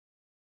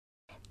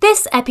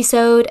This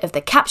episode of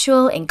the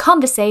Capsule in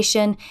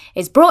Conversation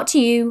is brought to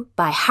you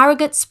by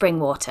Harrogate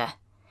Springwater.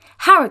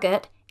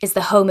 Harrogate is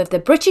the home of the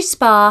British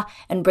Spa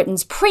and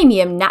Britain's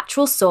premium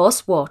natural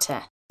source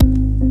water.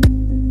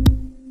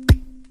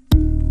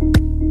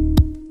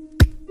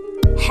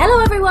 Hello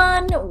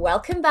everyone,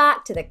 welcome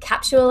back to the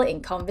Capsule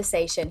in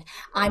Conversation.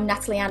 I'm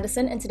Natalie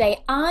Anderson and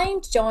today I'm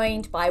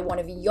joined by one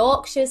of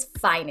Yorkshire's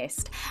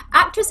finest,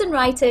 actress and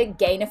writer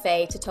Gaynor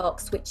Faye, to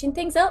talk switching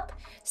things up,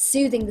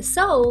 soothing the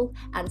soul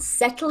and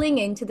settling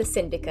into the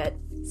Syndicate.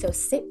 So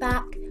sit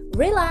back,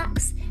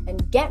 relax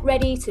and get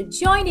ready to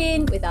join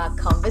in with our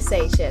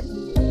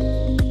conversation.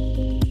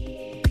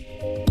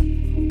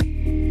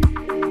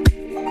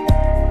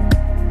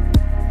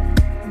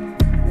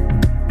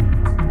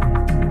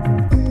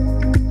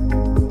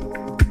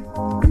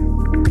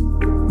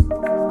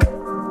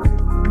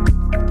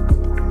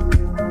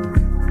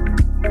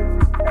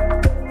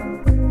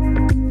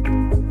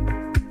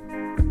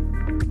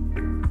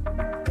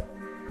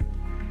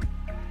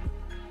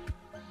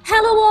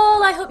 Hello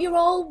all, I hope you're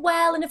all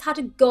well and have had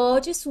a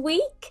gorgeous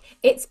week.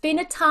 It's been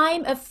a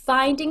time of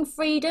finding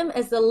freedom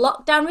as the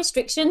lockdown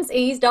restrictions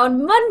eased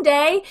on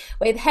Monday,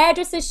 with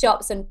hairdressers,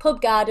 shops and pub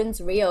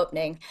gardens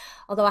reopening.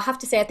 Although I have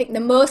to say, I think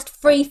the most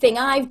free thing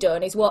I've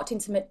done is walked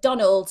into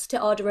McDonald's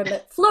to order a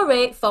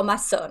McFlurry for my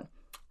son.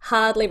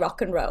 Hardly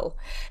rock and roll.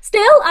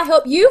 Still, I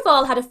hope you've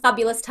all had a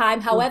fabulous time,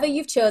 however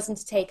you've chosen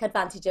to take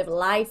advantage of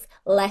life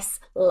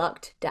less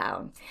locked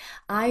down.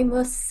 I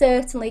most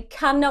certainly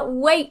cannot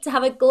wait to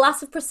have a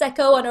glass of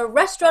Prosecco on a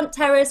restaurant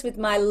terrace with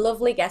my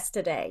lovely guest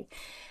today.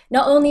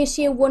 Not only is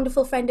she a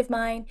wonderful friend of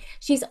mine,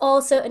 she's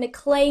also an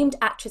acclaimed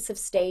actress of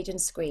stage and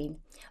screen.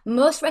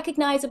 Most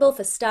recognisable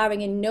for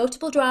starring in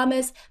notable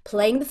dramas,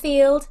 Playing the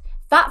Field,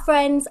 Fat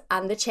Friends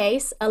and The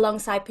Chase,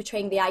 alongside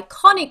portraying the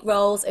iconic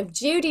roles of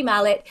Judy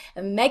Mallet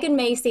and Megan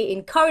Macy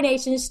in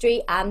Coronation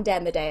Street and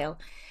Emmerdale.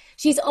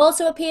 She's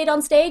also appeared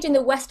on stage in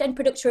the West End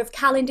production of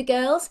Calendar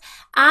Girls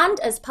and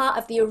as part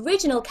of the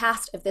original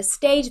cast of the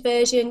stage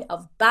version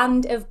of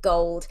Band of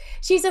Gold.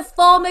 She's a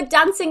former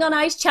Dancing on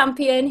Ice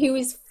champion who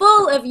is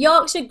full of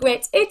Yorkshire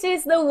grit. It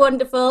is the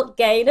wonderful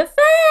Gaynor Faye.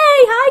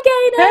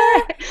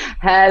 Hi, Gaynor.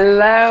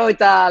 Hello,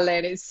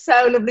 darling. It's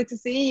so lovely to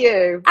see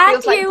you.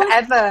 And Feels like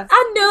forever.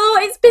 I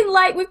know, it's been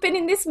like we've been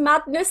in this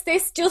madness,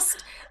 this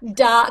just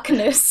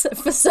darkness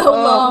for so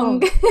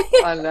long.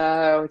 I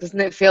know. Doesn't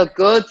it feel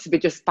good to be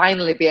just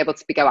finally be able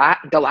to go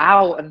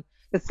out, and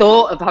the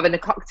thought of having a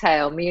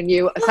cocktail, me and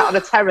you sat on a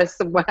terrace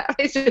somewhere,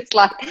 it's just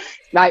like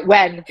let's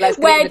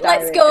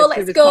go,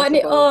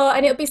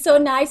 and it'll be so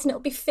nice and it'll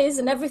be fizz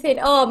and everything.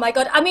 Oh my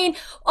god. I mean,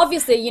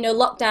 obviously, you know,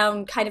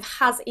 lockdown kind of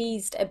has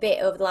eased a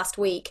bit over the last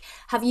week.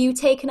 Have you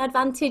taken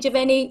advantage of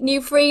any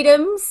new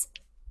freedoms?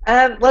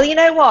 Well, you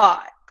know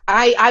what,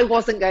 I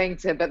wasn't going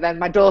to, but then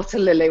my daughter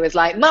Lily was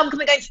like, Mum, can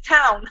we go to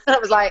town? And I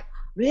was like,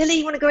 really,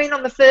 you want to go in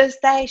on the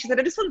first day? She said,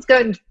 I just want to go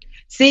and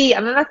see.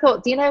 And then I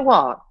thought, do you know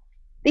what?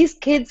 These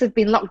kids have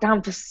been locked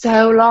down for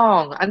so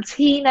long, and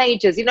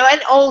teenagers, you know,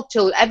 and all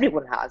children,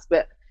 everyone has,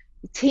 but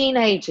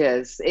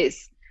teenagers,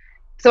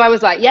 so I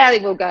was like, yeah, they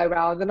will go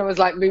around. And I was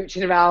like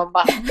mooching around,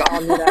 mask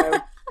on, you know.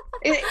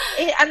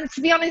 And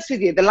to be honest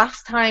with you, the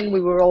last time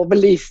we were all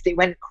released, it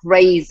went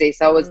crazy.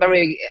 So I was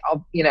very,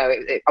 you know,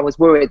 I was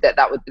worried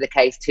that would be the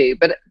case too.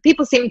 But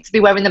people seem to be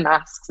wearing the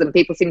masks and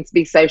people seem to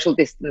be social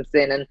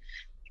distancing. And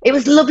it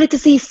was lovely to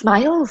see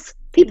smiles.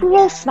 People were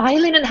all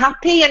smiling and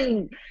happy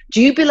and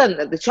jubilant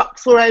that the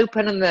shops were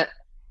open and that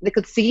they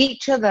could see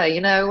each other,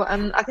 you know.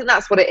 And I think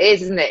that's what it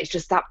is, isn't it? It's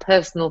just that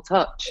personal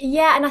touch.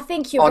 Yeah, and I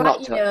think you're right,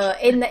 you know,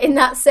 in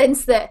that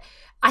sense that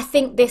I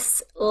think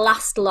this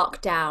last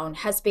lockdown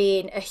has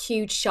been a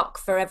huge shock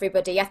for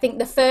everybody. I think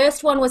the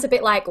first one was a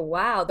bit like,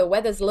 wow, the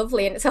weather's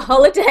lovely and it's a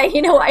holiday,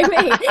 you know what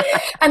I mean?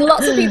 And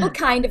lots of people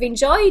kind of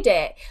enjoyed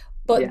it.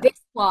 But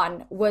this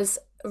one was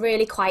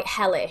really quite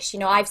hellish. You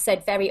know, I've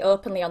said very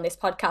openly on this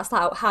podcast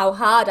how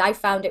hard I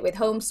found it with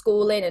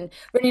homeschooling and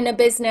running a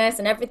business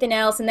and everything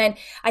else. And then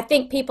I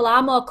think people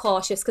are more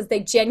cautious because they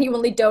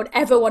genuinely don't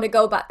ever want to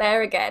go back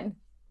there again.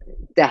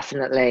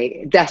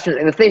 Definitely.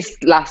 With this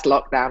last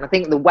lockdown, I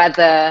think the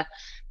weather,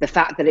 the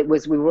fact that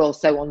we were all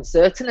so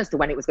uncertain as to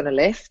when it was going to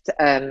lift.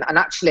 And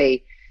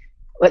actually,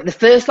 like the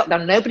first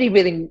lockdown,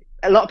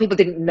 a lot of people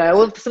didn't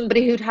know of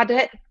somebody who'd had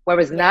it.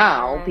 Whereas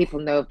now people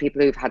know of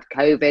people who've had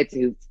COVID,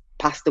 who've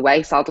passed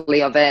away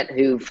sadly of it,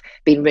 who've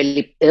been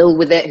really ill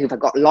with it, who've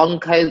got long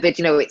COVID.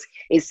 You know,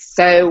 it's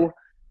so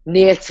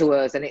near to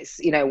us, and it's,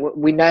 you know,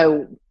 we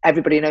know,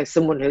 everybody knows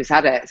someone who's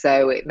had it,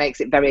 so it makes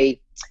it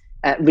very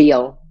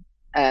real,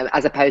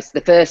 as opposed to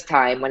the first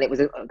time when it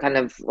was kind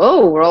of,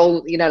 oh, we're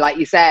all, you know, like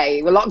you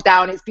say, we're locked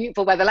down, it's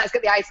beautiful weather, let's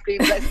get the ice cream,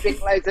 let's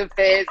drink loads of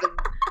fizz, and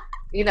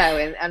you know,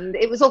 and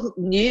it was all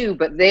new.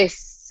 But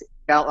this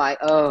felt like,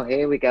 oh,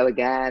 here we go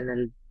again,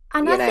 and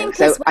you know,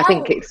 so I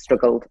think it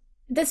struggled.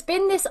 There's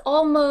been this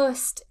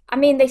almost, I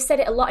mean, they said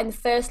it a lot in the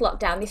first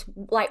lockdown, this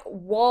like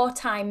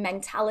wartime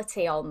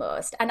mentality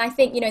almost. And I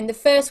think, you know, in the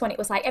first one, it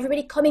was like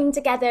everybody coming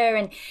together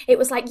and it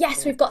was like,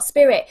 yes, we've got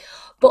spirit.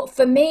 But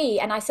for me,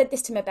 and I said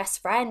this to my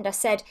best friend, I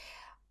said,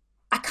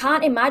 I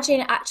can't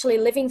imagine actually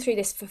living through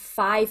this for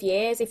 5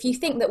 years. If you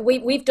think that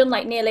we've done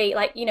like nearly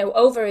like, you know,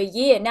 over a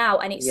year now,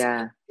 and it's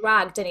Yeah.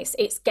 dragged and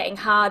it's getting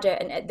harder.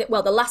 And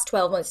well, the last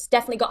 12 months it's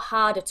definitely got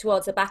harder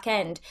towards the back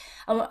end.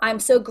 And I'm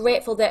so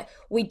grateful that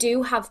we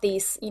do have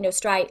these, you know,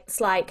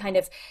 slight kind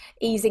of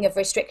easing of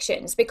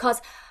restrictions,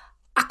 because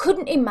I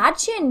couldn't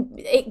imagine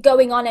it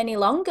going on any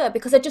longer,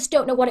 because I just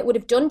don't know what it would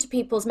have done to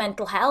people's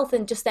mental health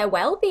and just their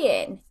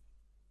well-being.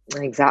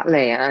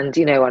 Exactly. And,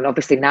 you know, and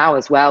obviously now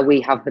as well, we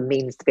have the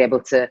means to be able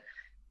to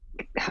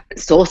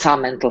sort our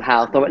mental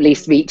health, or at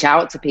least reach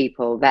out to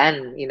people.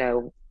 Then, you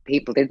know,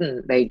 people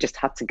didn't. They just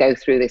had to go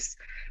through this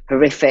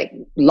horrific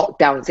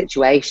lockdown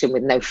situation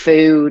with no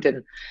food.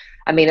 And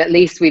I mean, at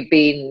least we've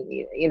been,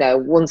 you know,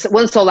 once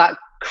all that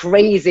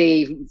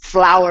crazy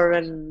flour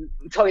and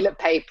toilet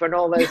paper and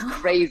all those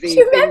crazy Do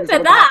you things remember that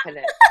were that?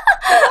 happening.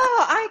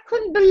 Oh, I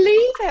couldn't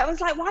believe it. I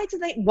was like, why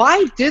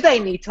do they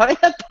need toilet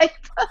paper?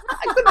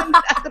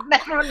 I could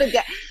never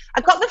understand.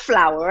 I got the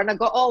flour and I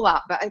got all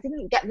that, but I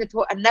didn't get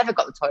I never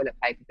got the toilet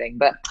paper thing.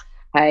 But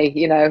hey,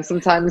 you know,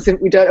 sometimes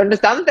we don't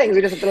understand things.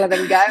 We just have to let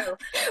them go.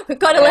 We've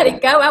got to let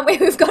it go, haven't we?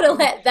 We've got to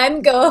let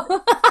them go.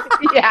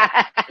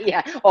 yeah,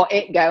 or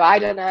it go. I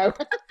don't know.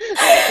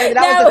 Maybe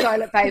that was the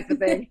toilet paper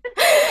thing.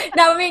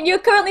 Now, I mean, you're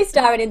currently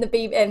starring in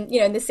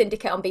in the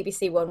Syndicate on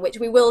BBC One, which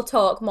we will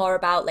talk more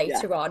about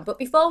later on. But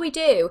before we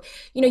do,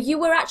 you know, you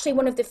were actually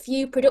one of the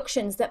few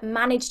productions that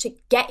managed to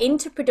get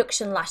into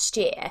production last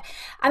year.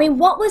 I mean,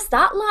 what was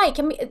that like?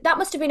 I mean, that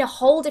must have been a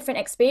whole different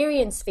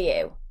experience for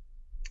you.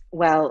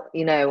 Well,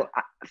 you know,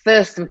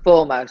 first and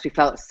foremost, we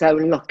felt so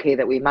lucky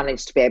that we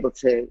managed to be able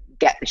to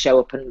get the show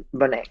up and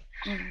running.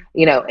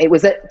 You know, it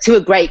was to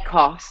a great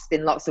cost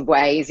in lots of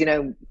ways. You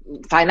know,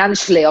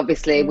 financially,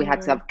 obviously, we had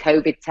to have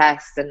COVID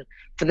tests and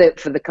for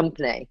the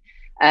company.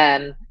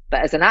 But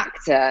as an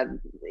actor,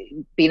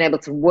 being able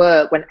to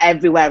work when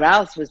everywhere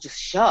else was just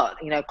shut,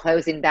 you know,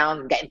 closing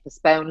down, getting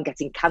postponed,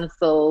 getting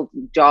cancelled,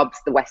 jobs,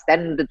 the West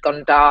End had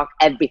gone dark,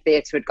 every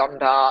theatre had gone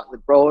dark, the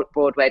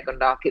Broadway had gone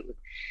dark.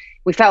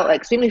 We felt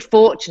extremely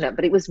fortunate,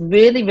 but it was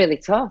really, really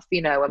tough.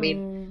 You know, I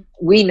mean,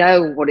 we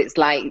know what it's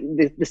like.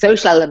 The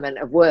social element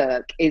of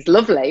work is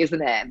lovely,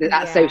 isn't it?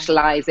 That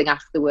socializing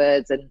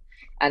afterwards and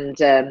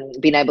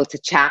being able to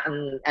chat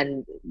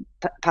and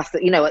pass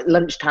the, you know, at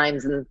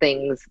lunchtimes and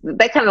things.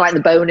 They're kind of like the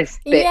bonus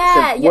bits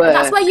of work.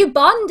 That's where you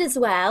bond as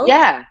well.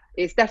 Yeah,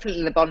 it's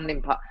definitely the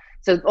bonding part.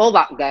 So all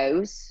that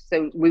goes.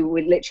 So we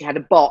literally had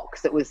a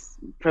box that was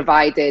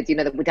provided, you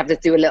know, that we'd have to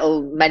do a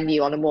little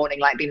menu on a morning,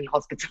 like being in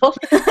hospital.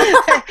 I'd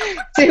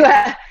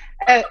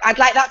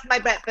like that for my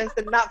breakfast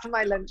and that for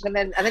my lunch, and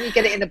then you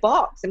get it in a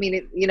box. I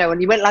mean, you know,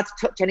 and you weren't allowed to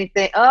touch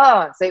anything.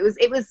 Oh, so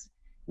it was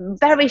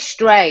very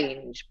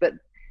strange, but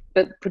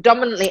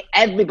predominantly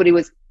everybody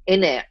was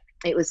in it.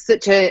 It was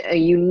such a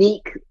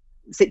unique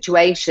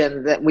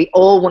situation that we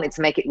all wanted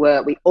to make it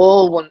work. We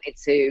all wanted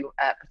to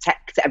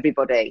protect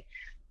everybody.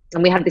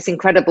 And we had this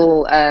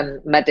incredible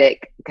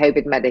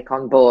COVID medic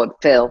on board,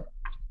 Phil,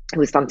 who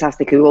was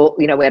fantastic. Who,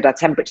 you know, we had our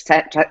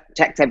temperature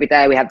checked every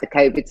day. We had the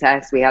COVID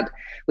test. We had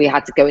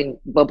to go in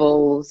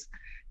bubbles,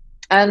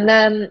 and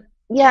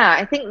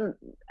I think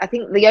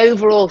the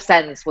overall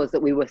sense was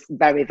that we were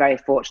very, very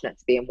fortunate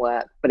to be in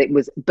work, but it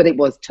was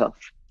tough.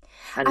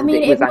 And I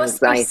mean, it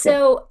must anxiety. be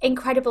so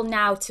incredible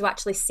now to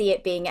actually see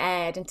it being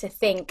aired and to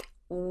think,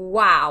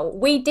 wow,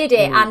 we did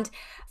it. And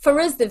for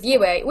us, the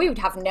viewer, we would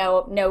have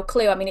no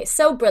clue. I mean, it's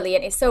so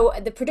brilliant.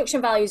 The production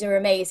values are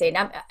amazing.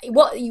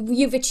 What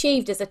you've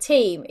achieved as a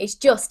team is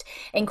just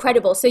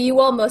incredible. So you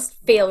almost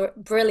feel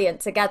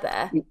brilliant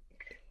together.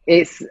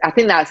 I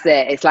think that's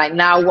it. It's like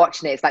now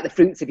watching it, it's like the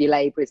fruits of your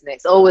labour, isn't it?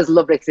 It's always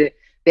lovely to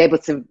be able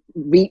to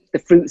reap the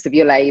fruits of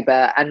your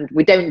labour. And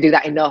we don't do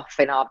that enough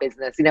in our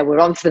business. You know, we're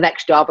on to the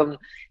next job and,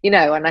 you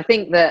know, and I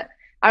think that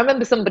I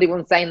remember somebody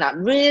once saying that,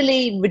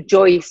 really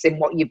rejoice in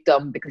what you've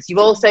done, because you're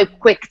also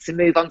quick to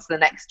move on to the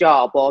next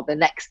job or the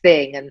next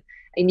thing. And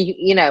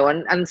you know,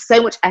 and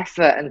so much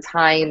effort and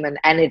time and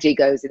energy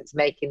goes into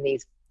making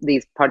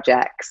these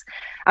projects.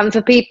 And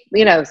for people,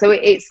 you know, so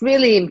it's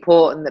really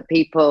important that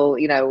people,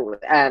 you know,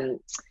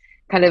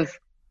 kind of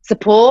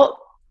support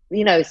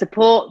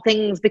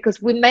things, because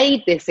we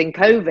made this in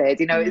COVID,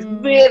 you know, it's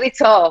really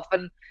tough.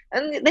 And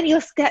then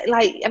you'll get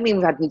like, I mean,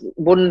 we've had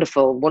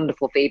wonderful,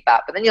 wonderful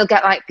feedback, but then you'll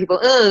get like people,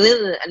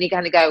 and you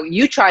kind of go,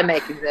 you try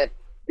making the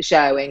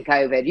show in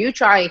COVID, you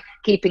try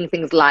keeping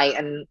things light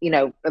and, you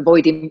know,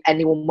 avoiding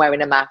anyone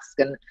wearing a mask.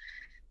 And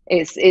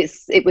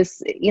it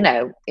was, you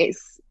know,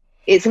 it's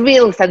a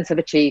real sense of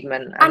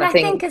achievement. And I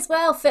think as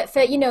well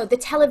for, you know, the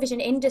television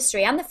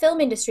industry and the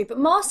film industry, but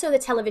more so the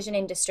television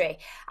industry,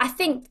 I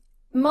think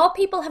more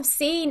people have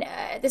seen,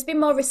 there's been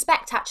more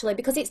respect actually,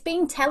 because it's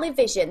been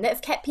television that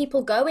have kept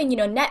people going, you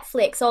know,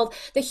 Netflix, all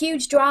the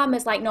huge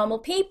dramas like Normal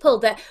People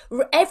that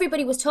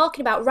everybody was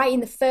talking about right in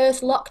the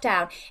first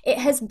lockdown. It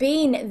has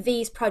been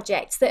these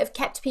projects that have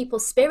kept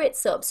people's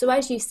spirits up. So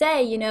as you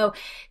say, you know,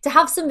 to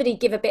have somebody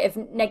give a bit of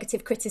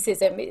negative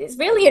criticism, it's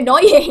really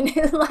annoying.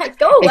 Like,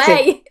 go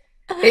away.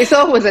 It's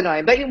always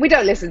annoying, but we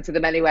don't listen to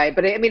them anyway.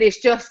 But I mean, it's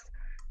just,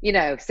 you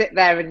know, sit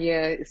there on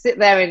your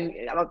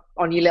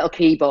little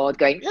keyboard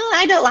going, oh,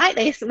 I don't like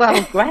this.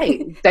 Well,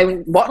 great,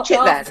 don't watch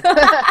it then.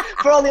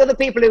 For all the other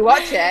people who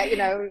watch it, you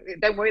know,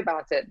 don't worry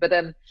about it. But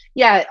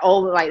yeah,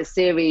 all like the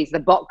series, the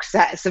box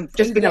sets have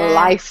just been a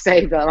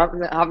lifesaver,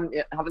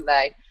 haven't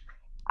they?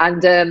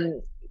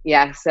 And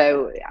yeah,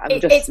 so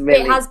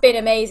it has been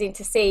amazing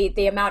to see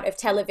the amount of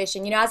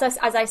television. You know, as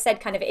I said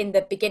kind of in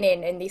the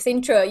beginning, in this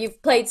intro,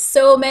 you've played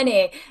so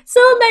many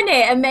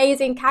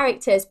amazing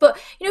characters. But,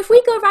 you know, if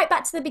we go right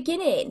back to the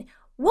beginning,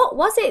 what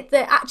was it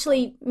that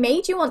actually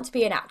made you want to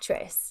be an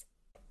actress?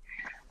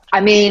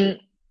 I mean,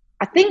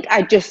 I think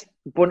I just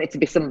wanted to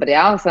be somebody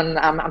else, and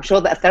I'm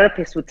sure that a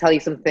therapist would tell you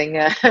something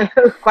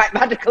quite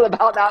radical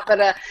about that,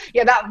 but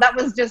yeah, that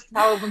was just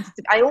how I wanted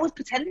to. I always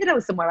pretended I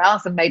was somewhere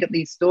else and made up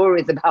these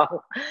stories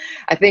about,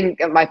 I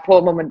think my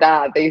poor mum and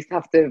dad, they used to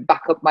have to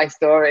back up my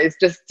stories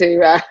just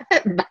to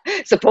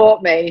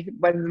support me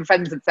when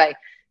friends would say,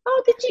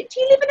 oh, do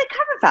you live in a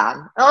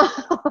caravan?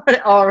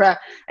 Or are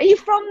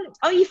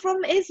you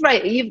from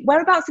Israel?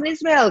 Whereabouts in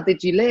Israel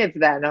did you live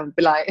then? I'd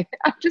be like,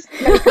 I just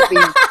make up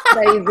these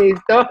crazy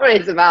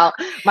stories about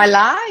my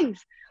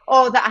life.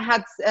 Or that I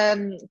had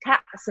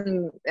cats,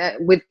 and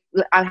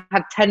I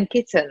had 10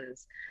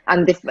 kittens,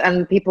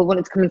 and people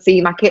wanted to come and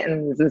see my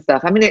kittens and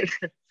stuff. I mean, it's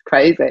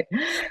crazy.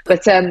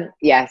 But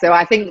yeah, so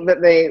I think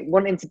that they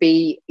wanting to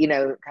be, you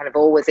know, kind of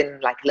always in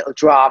like a little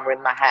drama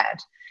in my head.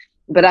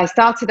 But I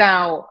started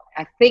out,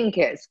 I think,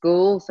 at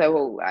school.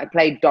 So I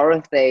played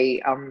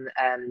Dorothy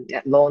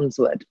at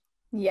Lawnswood.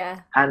 Yeah.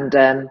 And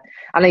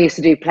I used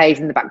to do plays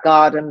in the back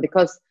garden,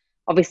 because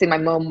obviously my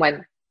mum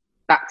went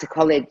back to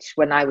college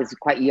when I was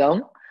quite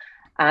young.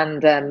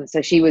 And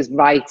so she was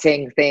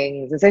writing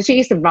things. And so she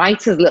used to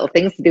write us little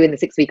things to do in the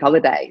 6-week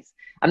holidays.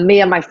 And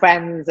me and my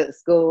friends at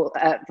school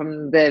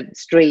from the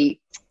street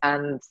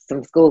and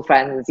some school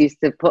friends used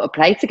to put a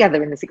play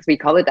together in the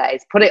 6-week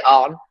holidays, put it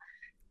on,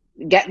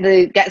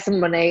 get some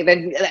money,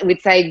 then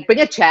we'd say bring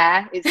a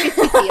chair, it's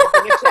 50p and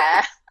bring a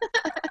chair.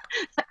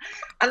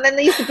 And then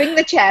they used to bring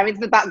the chair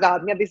into the back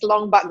garden. We had this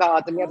long back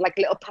garden, we had like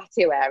a little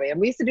patio area, and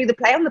we used to do the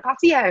play on the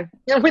patio,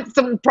 you know, with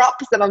some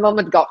props that my mum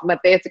had got from a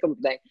theatre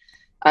company.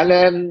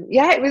 And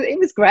yeah, it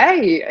was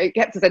great. It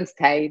kept us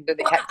entertained, and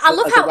I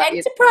love how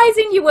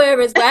enterprising you were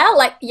as well.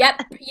 Like,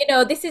 yep, you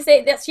know, this is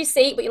it, that's your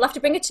seat, but you'll have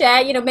to bring a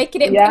chair, you know,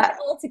 making it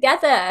all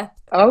together.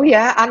 Oh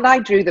yeah, and I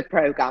drew the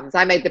programs.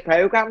 I made the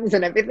programs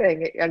and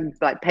everything, and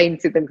like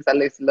painted them, because I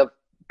used to love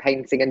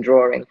painting and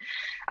drawing.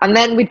 And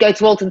then we'd go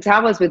to Alton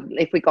Towers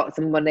if we got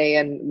some money,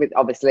 and with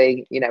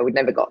obviously, you know, we'd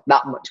never got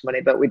that much money,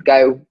 but we'd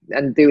go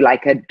and do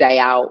like a day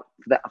out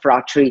for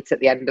our treat at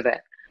the end of it.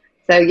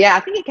 So yeah,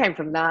 I think it came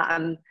from that.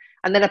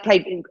 And then I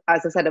played,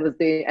 as I said,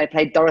 I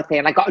played Dorothy,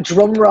 and I got a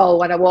drum roll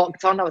when I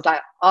walked on. I was like,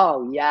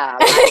 oh yeah,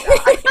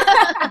 I like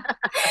that.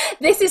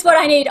 This is what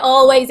I need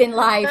always in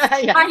life.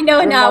 Yeah, I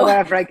know now.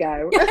 Wherever I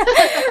go.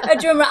 A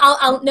drum roll.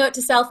 I'll note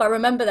to self, I'll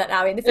remember that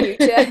now in the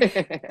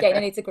future.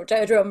 Gaynor needs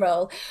a drum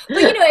roll.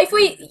 But you know, if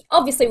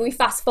we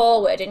fast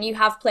forward, and you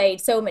have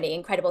played so many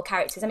incredible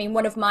characters. I mean,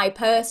 one of my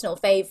personal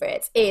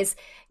favourites is,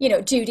 you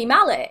know, Judy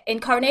Mallet in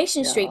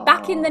Coronation Street,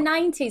 back in the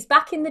 90s,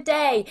 back in the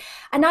day.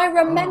 And I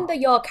remember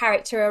your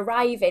character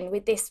arriving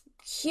with this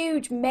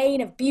huge mane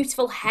of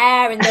beautiful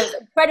hair and those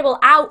incredible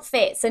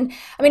outfits. And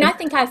I mean, I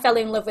think I fell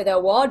in love with her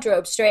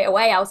wardrobe straight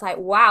away. I was like,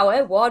 wow,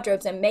 her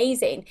wardrobe's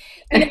amazing.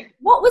 You know,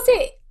 what was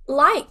it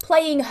like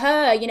playing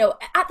her, you know,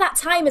 at that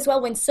time as well,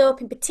 when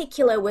soap in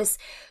particular was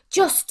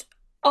just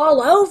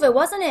all over,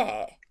 wasn't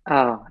it?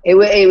 Oh,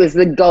 it was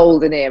the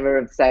golden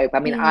era of soap. I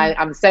mean,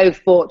 I'm so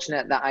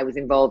fortunate that I was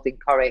involved in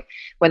Corrie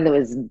when there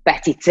was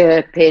Betty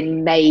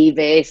Turpin,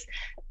 Mavis,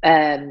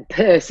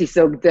 Percy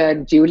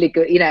Sugden, Julie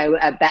Good, you know,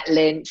 Bette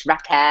Lynch,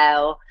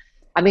 Raquel.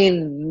 I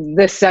mean,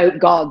 the soap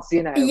gods,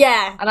 you know.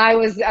 Yeah. And I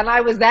was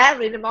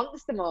there in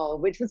amongst them all,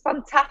 which was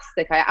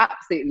fantastic. I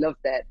absolutely loved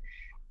it.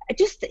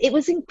 It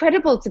was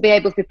incredible to be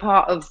able to be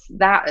part of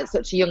that at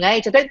such a young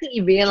age. I don't think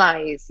you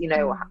realise, you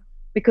know,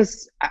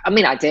 because I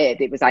mean, I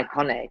did. It was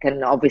iconic,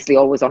 and obviously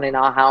always on in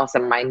our house,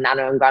 and my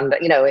nana and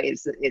granddad. You know,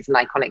 it's an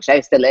iconic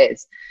show, still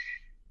is.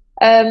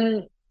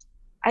 I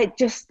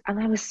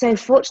was so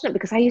fortunate,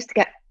 because I used to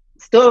get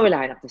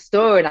storyline after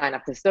storyline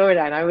after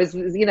storyline. I was,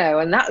 you know,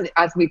 and that,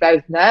 as we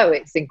both know,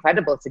 it's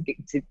incredible to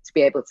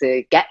be able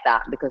to get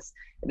that, because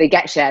they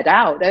get shared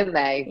out, don't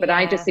they? But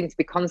I just seem to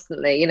be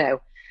constantly, you know.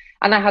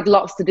 And I had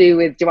lots to do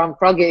with Joanne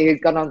Froggatt,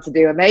 who's gone on to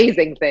do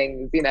amazing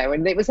things, you know,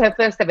 and it was her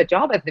first ever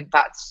job. And in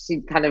fact,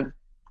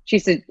 she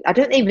said, I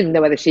don't even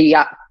know whether she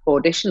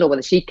auditioned or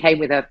whether she came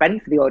with her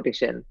friend for the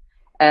audition.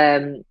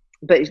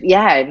 But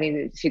yeah, I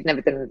mean, she'd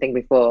never done anything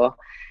before.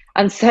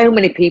 And so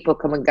many people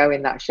come and go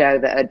in that show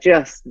that are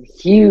just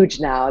huge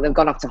now. They've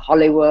gone off to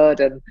Hollywood,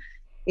 and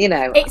you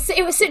know.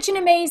 It was such an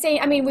amazing.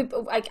 I mean, we,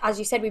 like, as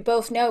you said, we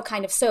both know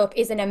kind of soap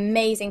is an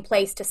amazing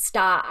place to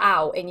start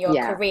out in your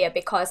Yeah. career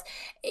because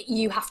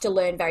you have to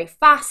learn very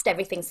fast.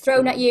 Everything's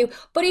thrown at you,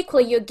 but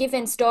equally you're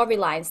given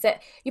storylines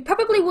that you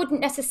probably wouldn't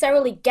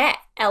necessarily get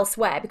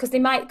elsewhere because they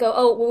might go,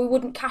 oh, well, we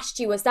wouldn't cast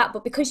you as that,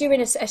 but because you're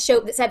in a show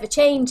that's ever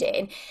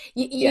changing,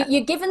 Yeah.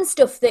 you're given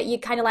stuff that you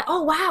kind of like,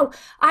 oh wow,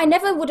 I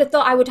never would have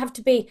thought I would have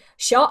to be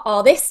shot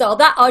or this or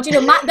that or you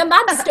know the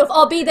mad stuff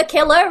or be the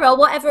killer or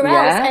whatever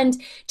else, Yeah.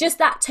 and just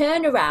that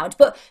turnaround.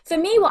 But for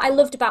me, what I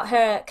loved about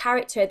her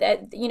character,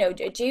 that you know,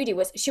 Judy,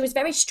 was she was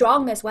very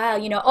strong as well.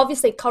 You know,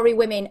 obviously Corrie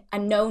women are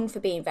known for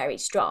being very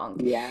strong,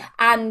 Yeah.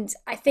 and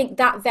I think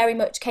that very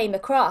much came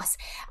across.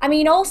 I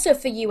mean, also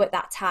for you at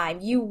that time,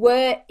 you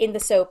were in the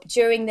soap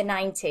during the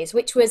 90s,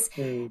 which was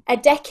a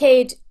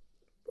decade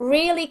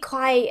really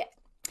quite,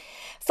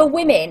 for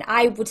women,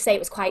 I would say it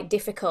was quite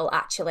difficult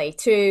actually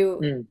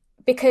to,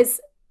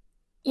 because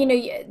you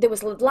know, there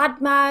was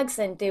lad mags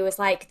and there was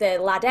like the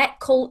ladette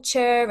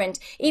culture, and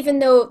even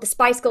though the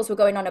Spice Girls were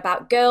going on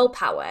about girl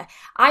power,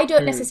 I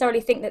don't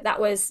necessarily think that that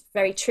was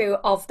very true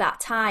of that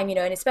time, you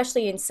know, and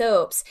especially in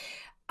soaps.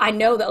 I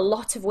know that a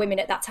lot of women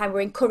at that time were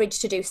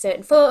encouraged to do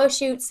certain photo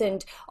shoots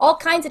and all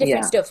kinds of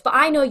different Yeah. stuff. But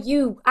I know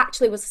you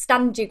actually was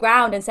stand your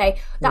ground and say,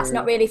 that's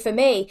not really for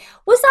me.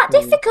 Was that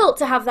difficult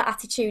to have that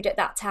attitude at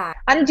that time?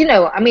 And you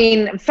know, I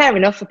mean, fair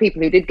enough for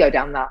people who did go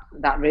down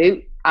that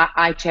route.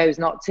 I chose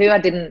not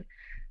to.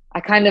 I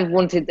kind of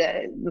wanted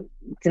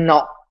to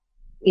not,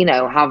 you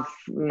know, have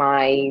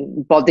my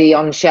body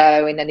on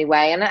show in any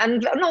way,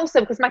 and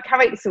also because my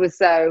character was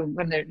so,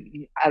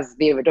 as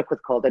Vera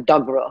Duckworth called, a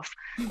dog rough.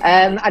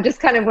 I just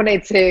kind of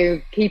wanted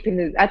to keep in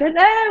the. I don't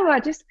know.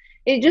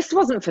 It just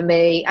wasn't for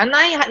me, and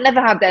I had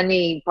never had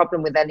any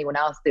problem with anyone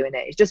else doing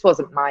it. It just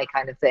wasn't my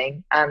kind of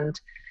thing.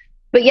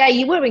 But yeah,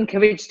 you were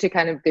encouraged to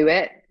kind of do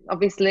it,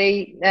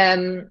 obviously,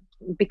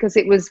 because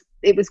it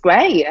was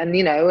great, and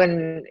you know,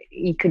 and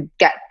you could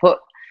get put.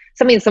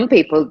 I mean, some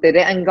people did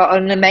it and got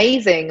an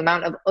amazing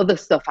amount of other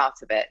stuff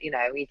out of it. You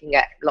know, you can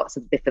get lots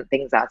of different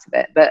things out of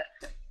it, but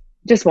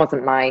just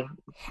wasn't my.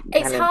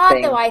 It's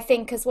hard though, I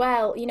think, as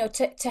well, you know,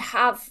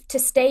 to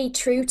stay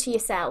true to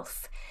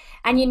yourself.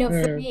 And you know,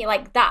 for me,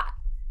 like that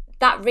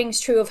rings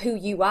true of who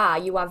you are.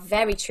 You are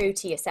very true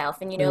to yourself,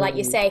 and you know, like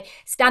you say,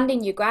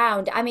 standing your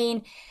ground. I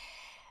mean,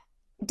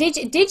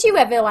 did you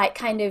ever like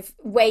kind of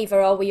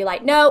waver, or were you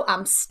like, no,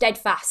 I'm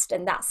steadfast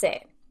and that's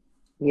it?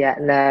 Yeah,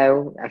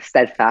 no, I'm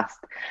steadfast.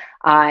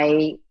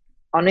 I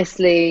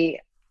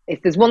honestly,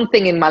 if there's one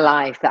thing in my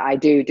life that I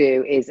do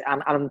is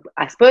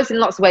I suppose in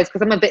lots of ways,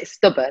 because I'm a bit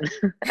stubborn,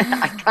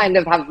 I kind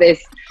of have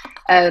this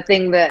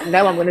thing that,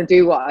 no, I'm going to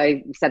do what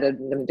I said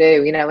I'm going to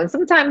do, you know, and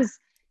sometimes,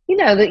 you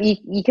know, that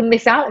you can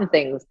miss out on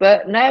things,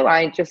 but no,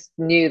 I just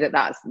knew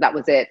that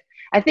was it.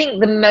 I think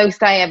the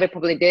most I ever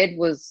probably did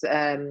was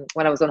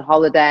when I was on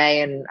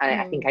holiday, and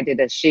I think I did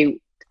a shoot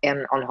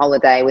on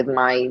holiday with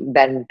my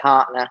then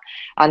partner,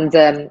 and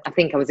I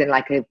think I was in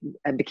like a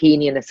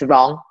bikini and a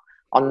sarong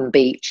on the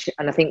beach,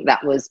 and I think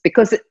that was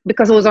because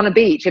I was on a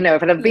beach. You know,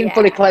 if I'd have been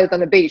fully clothed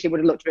on the beach, it would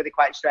have looked really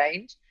quite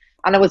strange.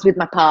 And I was with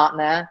my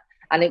partner,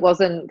 and it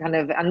wasn't kind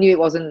of, I knew it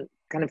wasn't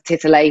kind of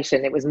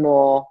titillation. It was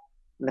more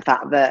the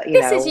fact that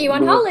this is you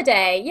on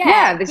holiday.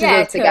 This is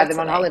us together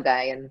on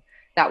holiday, and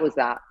that was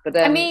that. But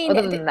I mean,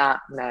 other than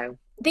that, no.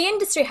 The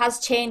industry has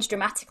changed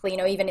dramatically, you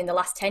know, even in the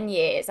last 10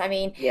 years. I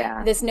mean,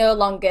 yeah. There's no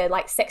longer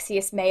like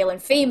sexiest male and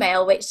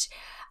female, which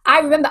I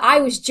remember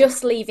I was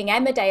just leaving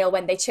Emmerdale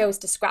when they chose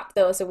to scrap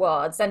those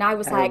awards. And I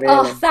was like, really?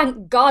 oh,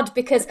 thank God,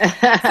 because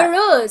for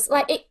us,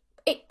 like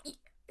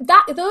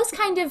those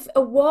kind of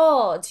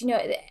awards, you know,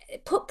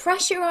 put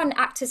pressure on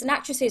actors and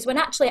actresses when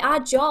actually our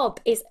job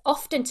is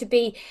often to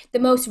be the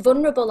most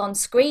vulnerable on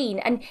screen.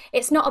 And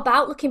it's not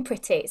about looking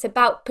pretty, it's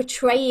about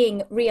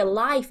portraying real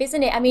life,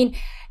 isn't it? I mean,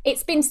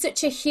 it's been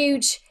such a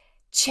huge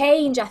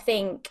change, I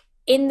think,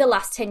 in the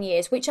last 10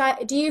 years, which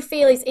do you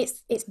feel is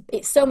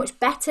it's so much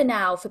better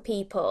now for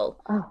people?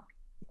 Oh,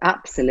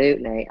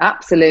 absolutely,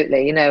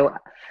 you know,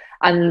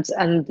 and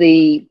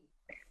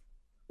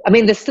I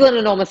mean, there's still an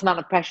enormous amount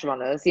of pressure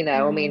on us, you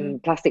know. I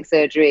mean, plastic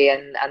surgery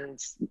and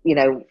you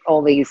know,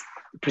 all these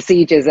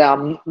procedures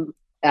are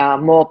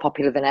more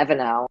popular than ever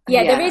now.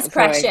 Yeah, there is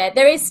pressure.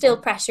 There is still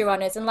pressure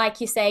on us, and like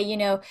you say, you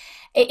know,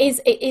 it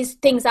is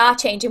things are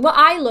changing. What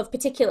I love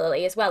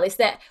particularly as well is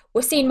that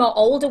we're seeing more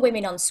older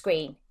women on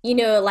screen. You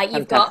know, like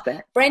you've got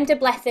Brenda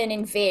Blethyn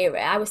in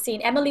Vera. I was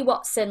seeing Emily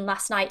Watson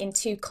last night in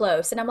Too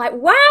Close, and I'm like,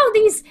 wow,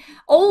 these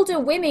older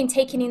women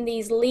taking in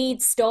these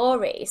lead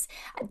stories.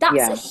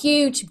 That's a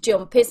huge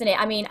jump, isn't it?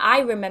 I mean,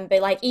 I remember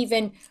like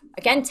even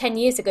again 10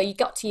 years ago, you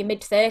got to your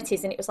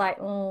mid-30s and it was like,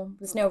 oh,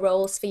 there's no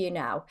roles for you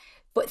now.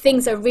 But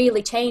things are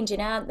really changing,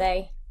 aren't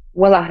they?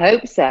 Well, I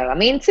hope so. I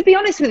mean, to be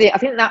honest with you, I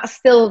think that's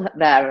still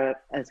there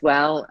as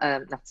well,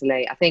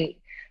 Natalie. I think,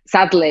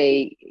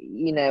 sadly,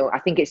 you know, I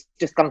think it's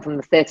just gone from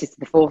the 30s to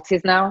the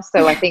 40s now.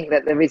 So I think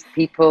that there is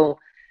people,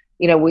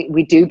 you know,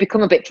 we do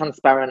become a bit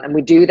transparent, and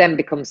we do then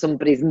become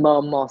somebody's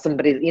mum or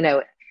somebody's, you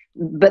know,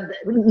 but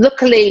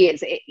luckily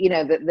you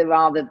know, that there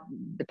are the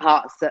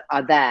parts that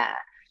are there.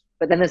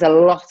 but then there's a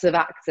lot of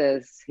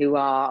actors who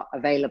are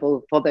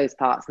available for those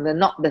parts, and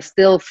they're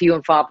still few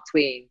and far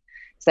between.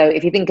 So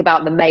if you think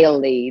about the male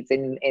leads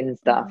in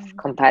stuff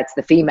compared to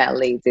the female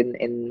leads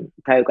in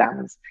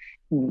programs,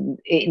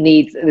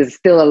 there's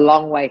still a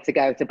long way to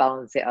go to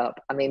balance it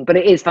up. I mean, but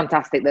it is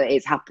fantastic that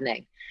it's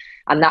happening.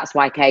 And that's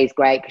why Kay's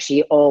great, because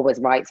she always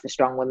writes for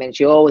strong women.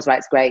 She always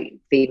writes great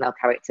female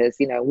characters,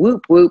 you know,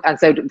 whoop, whoop. And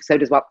so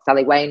does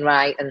Sally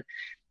Wainwright. And,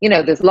 you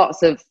know, there's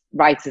lots of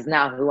writers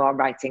now who are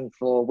writing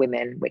for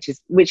women, which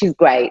is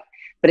great,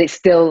 but it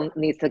still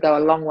needs to go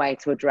a long way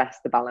to address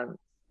the balance.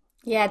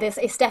 Yeah,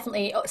 it's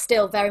definitely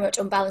still very much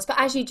unbalanced. But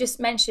as you just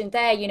mentioned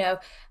there, you know,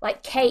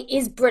 like Kate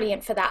is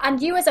brilliant for that.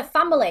 And you as a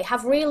family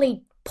have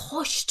really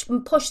pushed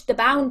the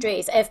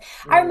boundaries of,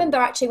 I remember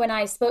actually when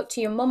I spoke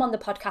to your mum on the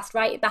podcast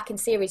right back in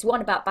series 1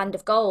 about Band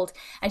of Gold,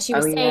 and she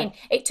was saying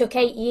it took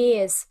 8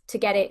 years to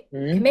get it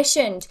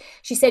commissioned.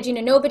 She said, you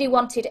know, nobody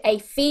wanted a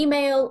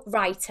female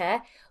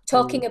writer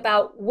talking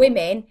about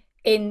women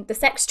in the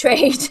sex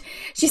trade.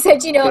 She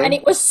said, you know, and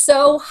it was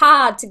so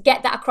hard to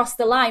get that across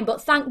the line,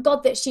 but thank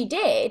God that she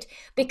did,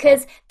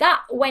 because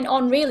that went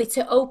on really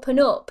to open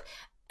up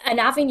an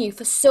avenue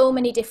for so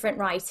many different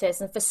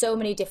writers and for so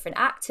many different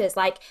actors.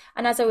 Like,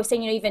 and as I was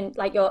saying, you know, even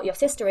like your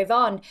sister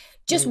Yvonne,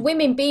 just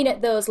women being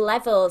at those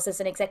levels as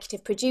an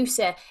executive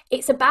producer,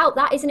 it's about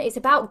that, isn't it? It's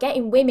about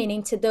getting women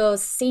into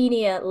those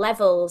senior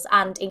levels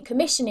and in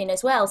commissioning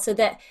as well, so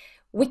that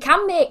we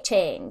can make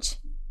change.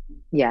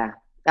 Yeah,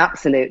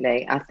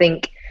 absolutely. I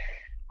think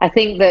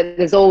that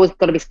there's always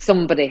got to be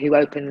somebody who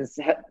opens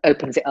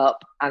it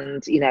up,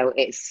 and you know,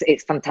 it's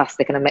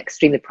fantastic, and I'm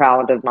extremely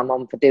proud of my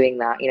mum for doing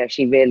that. You know,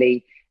 she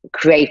really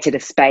created a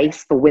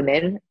space for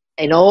women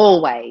in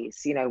all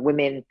ways. You know,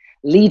 women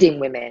leading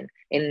women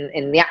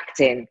in the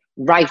acting,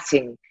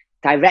 writing,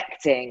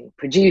 directing,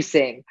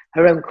 producing,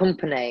 her own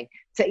company,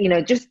 to, you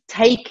know, just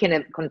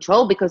taking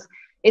control, because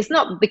it's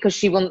not because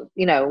she wants,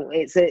 you know,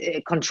 it's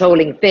a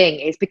controlling thing.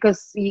 It's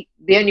because the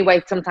only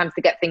way sometimes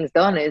to get things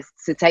done is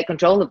to take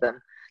control of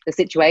them, the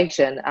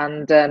situation.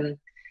 And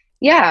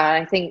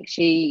I think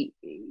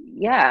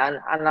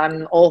and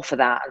I'm all for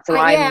that. And so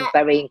I'm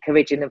very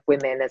encouraging of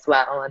women as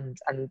well.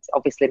 And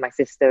obviously my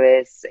sister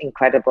is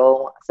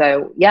incredible.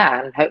 So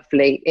and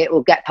hopefully it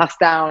will get passed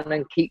down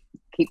and keep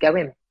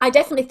going. I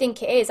definitely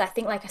think it is. I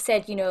think, like I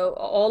said, you know,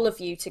 all of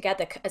you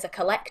together as a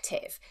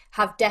collective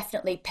have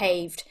definitely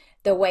paved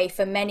the way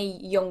for many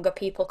younger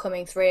people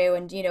coming through,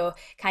 and you know,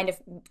 kind of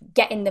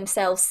getting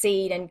themselves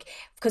seen. And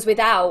because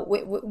without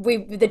we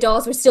the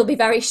doors would still be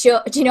very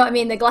shut, do you know what I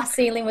mean? The glass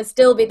ceiling would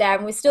still be there,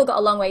 and we've still got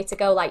a long way to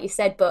go, like you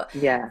said, but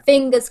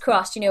fingers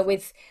crossed, you know,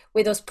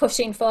 with us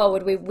pushing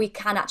forward, we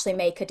can actually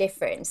make a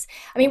difference.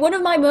 I mean, one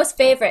of my most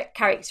favorite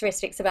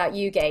characteristics about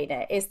you,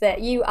 Gaynor, is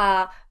that you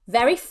are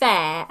very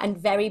fair and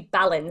very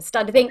balanced.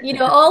 And I think, you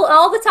know,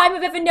 all the time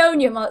I've ever known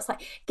you, it's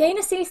like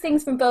Gaynor sees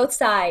things from both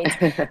sides.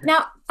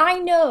 Now, I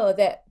know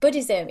that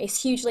Buddhism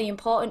is hugely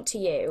important to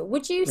you.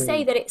 Would you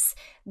say that it's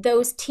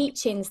those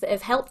teachings that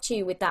have helped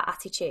you with that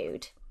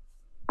attitude?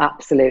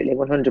 Absolutely,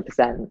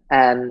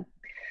 100%.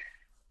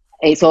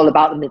 It's all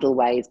about the middle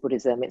ways,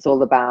 Buddhism. It's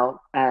all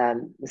about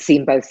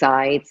seeing both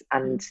sides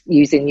and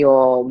using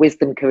your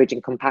wisdom, courage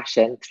and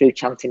compassion through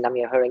chanting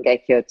Nam-myoho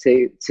Renge-kyo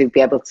to be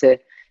able to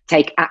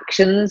take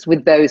actions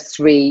with those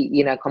 3,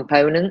 you know,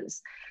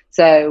 components.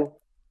 So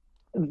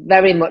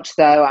very much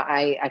so,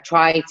 I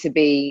try to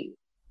be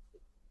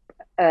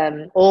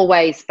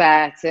always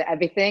fair to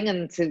everything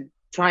and to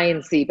try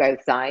and see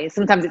both sides.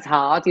 Sometimes it's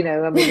hard, you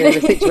know, I mean, in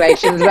the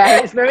situations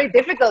where it's very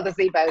difficult to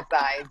see both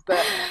sides,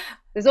 but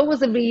there's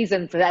always a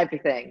reason for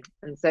everything.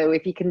 And so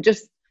if you can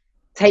just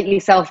take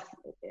yourself,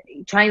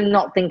 try and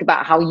not think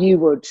about how you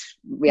would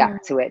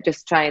react to it,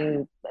 just try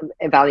and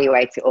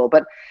evaluate it all.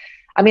 But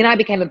I mean, I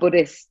became a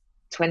Buddhist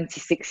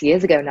 26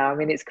 years ago now. I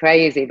mean, it's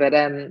crazy, but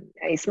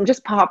it's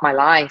just part of my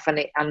life.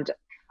 And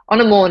on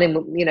a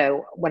morning, you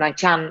know, when I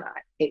chant,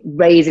 it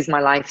raises my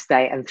life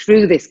state. And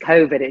through this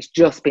COVID, it's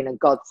just been a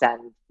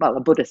godsend. Well,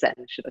 a Buddha send,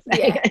 should I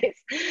say?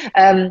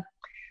 Yeah.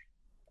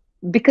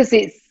 Because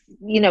it's,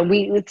 you know,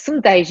 some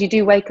days you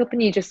do wake up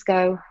and you just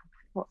go,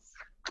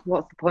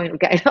 what's the point of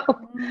getting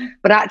up?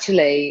 But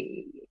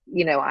actually,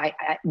 you know,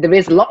 there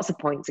is lots of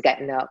points to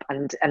getting up,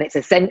 and it's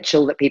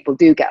essential that people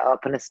do get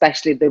up, and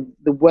especially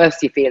the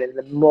worse you're feeling,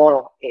 the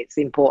more it's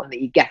important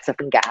that you get up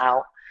and get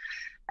out.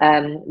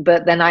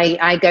 But then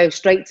I go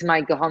straight to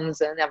my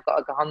Gohonzon. I've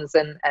got a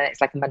Gohonzon, and it's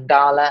like a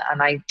mandala,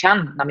 and I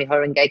chant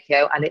Nam-myoho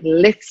Renge-kyo, and it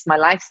lifts my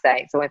life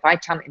state. So if I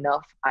chant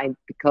enough, I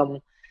become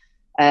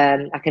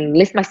I can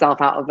lift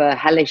myself out of a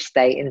hellish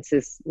state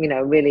into, you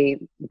know, really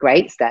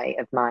great state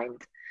of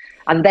mind.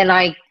 And then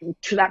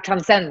that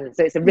transcends.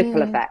 So it's a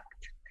ripple effect.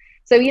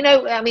 So, you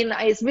know, I mean,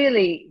 it's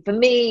really, for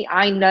me,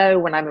 I know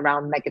when I'm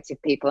around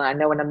negative people, and I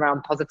know when I'm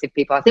around positive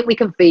people. I think we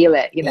can feel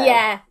it, you know.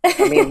 Yeah.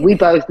 I mean, we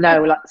both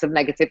know lots of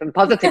negative and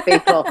positive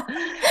people.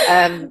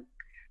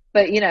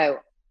 But, you know,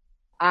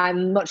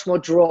 I'm much more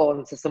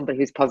drawn to somebody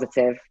who's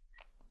positive.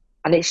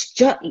 And it's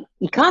just,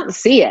 you can't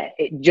see it.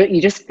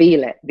 You just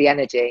feel it, the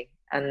energy.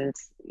 And,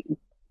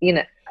 you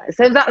know,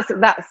 So that's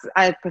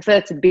I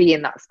prefer to be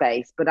in that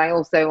space, but I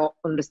also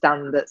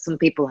understand that some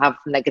people have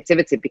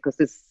negativity because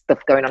there's stuff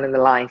going on in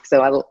their life.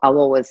 So I'll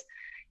always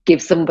give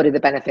somebody the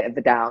benefit of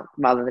the doubt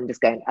rather than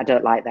just going, I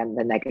don't like them,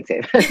 they're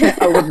negative.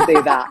 I wouldn't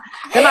do that.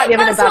 They might be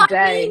having a bad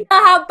day. I mean,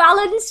 how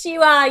balanced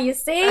you are, you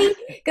see?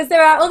 Because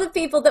there are other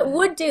people that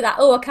would do that.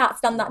 Oh, I can't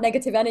stand that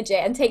negative energy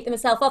and take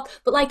themselves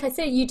off. But like I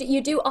said,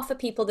 you do offer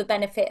people the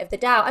benefit of the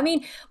doubt. I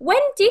mean,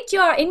 when did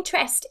your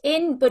interest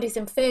in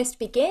Buddhism first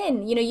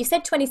begin? You know, you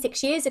said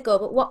 26 years ago,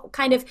 but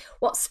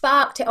what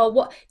sparked it, or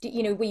what,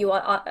 you know, were you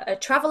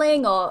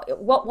traveling, or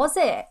what was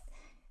it?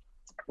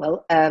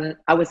 Well,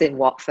 I was in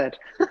Watford.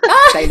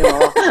 Say no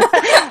more.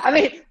 I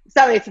mean,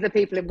 sorry to the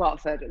people in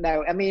Watford.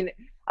 No, I mean,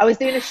 I was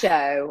doing a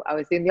show. I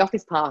was doing the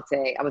office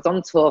party. I was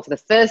on tour for the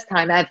first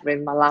time ever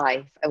in my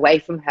life, away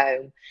from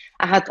home.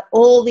 I had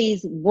all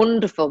these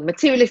wonderful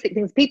materialistic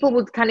things. People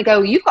would kind of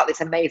go, you've got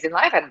this amazing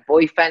life. I had a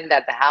boyfriend, I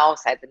had the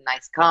house, I had a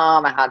nice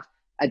car, I had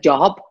a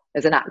job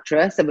as an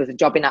actress. I was a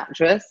jobbing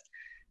actress.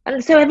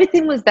 And so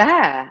everything was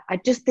there. I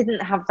just didn't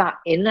have that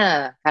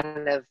inner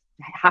kind of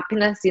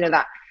happiness, you know,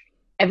 that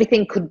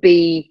everything could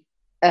be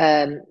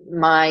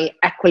my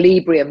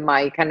equilibrium,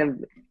 my kind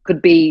of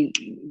could be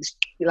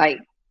like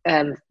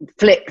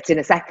flipped in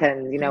a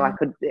second. You know, I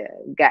could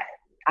get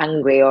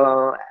angry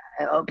or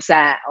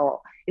upset,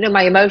 or, you know,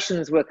 my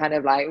emotions were kind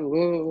of like,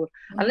 ooh.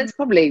 And it's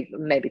probably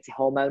maybe it's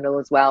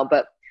hormonal as well.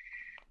 But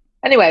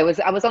anyway, I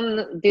was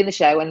on doing the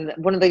show, and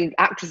one of the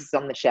actresses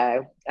on the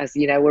show, as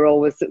you know, we're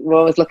always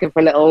looking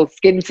for a little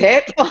skin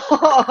tip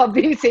or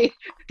beauty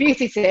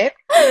tip.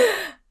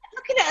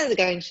 Looking at her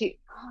going,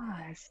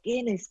 her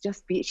skin is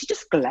just she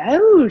just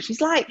glows. She's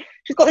got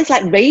this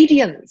like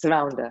radiance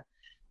around her.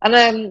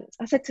 And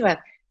I said to her,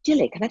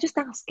 Jilly, can I just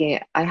ask you,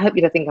 I hope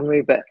you don't think I'm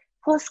rude, but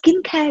what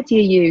skincare do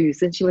you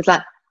use? And she was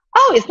like,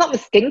 oh, it's not the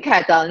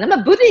skincare, darling. I'm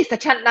a Buddhist. I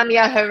chant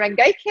Namya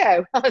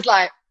Rengekyo. I was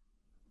like,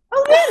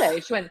 oh, really?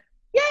 She went,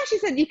 yeah. She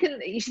said, you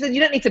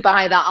don't need to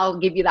buy that. I'll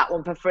give you that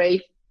one for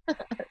free.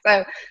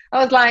 So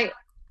I was like,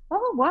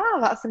 oh, wow,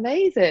 that's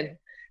amazing.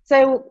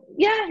 So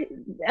yeah,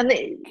 and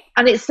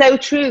it's so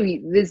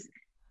true.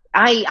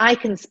 I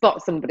can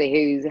spot somebody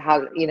who's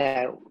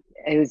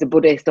a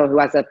Buddhist or who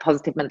has a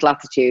positive mental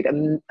attitude a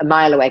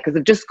mile away, because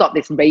they've just got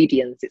this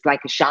radiance. It's like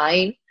a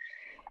shine.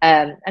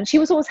 And she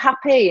was always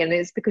happy, and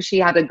it's because she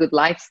had a good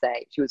life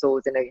state. She was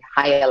always in a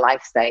higher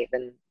life state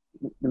than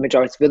the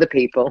majority of other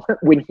people,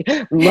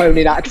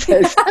 moaning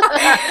actors.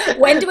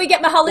 When do we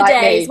get my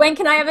holidays? Like, when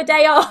can I have a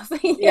day off?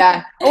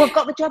 Yeah. Oh, I've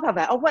got the job, have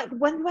I? Oh,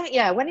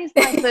 when is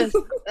my first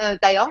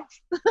day off?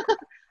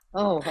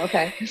 Oh,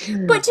 okay.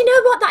 But you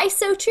know what? That is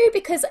so true,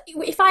 because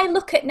if I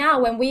look at now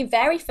when we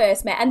very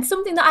first met, and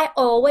something that I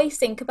always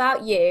think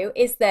about you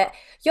is that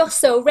you're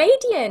so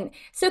radiant.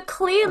 So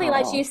clearly,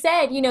 like you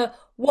said, you know,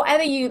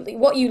 what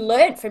you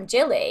learned from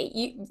Jilly,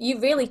 you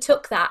really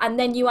took that, and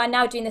then you are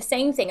now doing the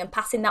same thing and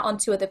passing that on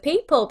to other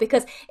people,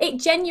 because it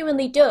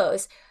genuinely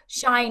does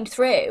shine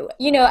through,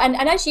 you know. And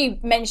as you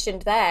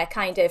mentioned there,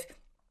 kind of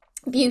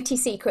beauty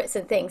secrets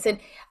and things, and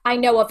I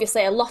know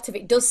obviously a lot of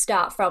it does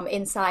start from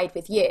inside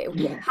with you.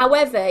 Yeah.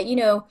 However, you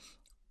know,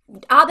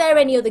 are there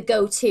any other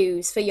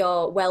go-tos for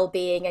your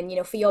well-being and, you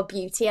know, for your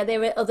beauty? Are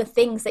there other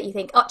things that you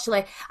think,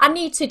 actually I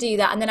need to do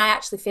that and then I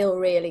actually feel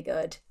really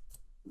good?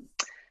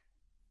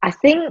 I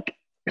think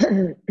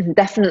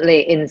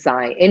definitely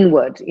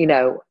inward, you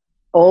know,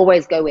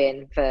 always go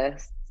in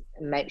first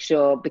and make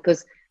sure,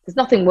 because there's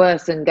nothing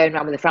worse than going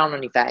around with a frown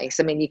on your face.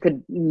 I mean, you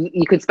could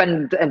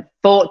spend a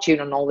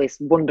fortune on all this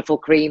wonderful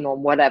cream or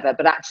whatever,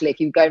 but actually,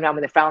 if you go around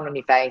with a frown on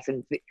your face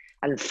and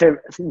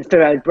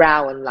furrowed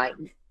brow and like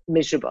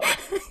miserable,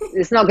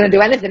 it's not going to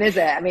do anything, is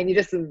it? I mean,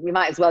 you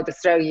might as well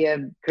just throw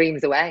your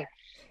creams away.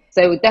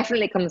 So it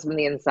definitely comes from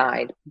the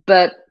inside.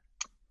 But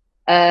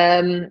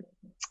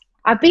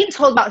I've been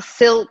told about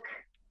silk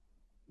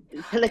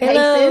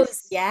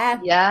pillowcases.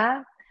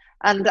 Yeah.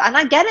 And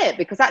I get it,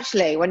 because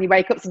actually when you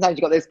wake up, sometimes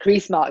you've got those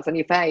crease marks on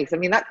your face. I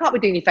mean, that can't be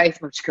doing your face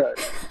much good.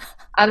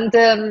 And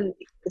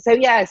so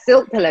yeah,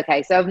 silk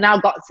pillowcase. So I've now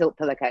got silk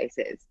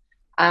pillowcases.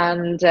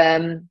 And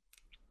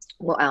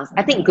what else?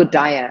 I think good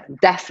diet,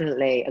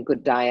 definitely a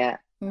good diet.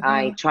 Mm-hmm.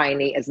 I try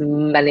and eat as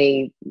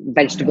many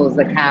vegetables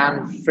as I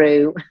can,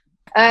 fruit,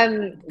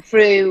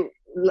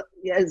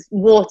 as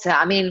water.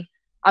 I mean,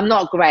 I'm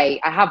not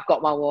great. I have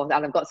got my water,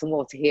 and I've got some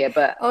water here,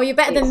 but... Oh, you're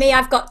better than me.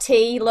 I've got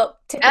tea. Look.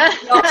 You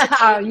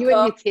and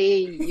your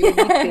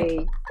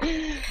tea.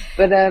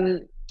 But,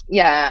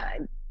 yeah,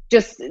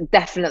 just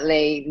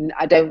definitely,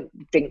 I don't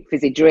drink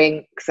fizzy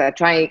drinks. I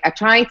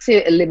try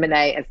to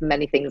eliminate as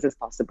many things as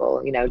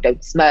possible. You know,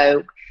 don't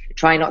smoke.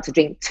 Try not to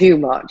drink too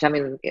much. I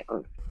mean,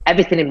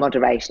 everything in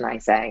moderation, I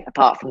say,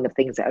 apart from the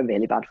things that are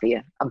really bad for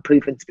you and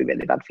proven to be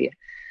really bad for you.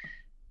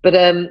 But,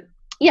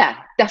 yeah,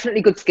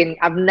 definitely good skin.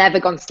 I've never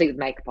gone to sleep with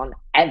makeup on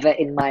ever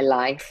in my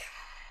life.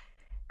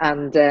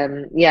 And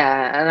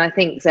yeah, and I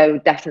think so,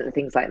 definitely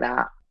things like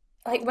that.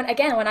 like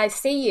when I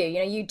see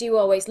you, you do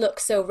always look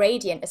so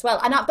radiant as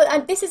well.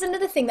 And this is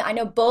another thing that I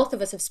know both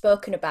of us have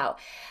spoken about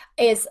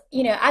is,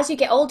 as you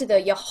get older though,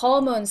 your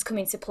hormones come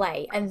into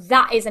play, and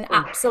that is an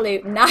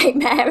absolute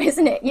nightmare,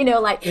 isn't it?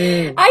 Like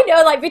Mm. I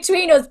know, like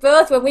between us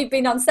both, when we've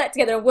been on set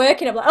together and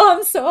working, I'm like, oh,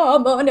 I'm so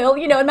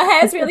hormonal, and my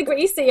hair's really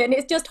greasy, and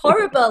it's just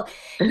horrible.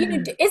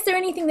 Is there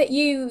anything that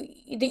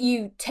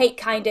you take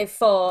kind of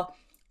for?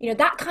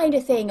 That kind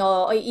of thing,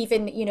 or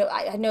even,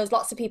 I know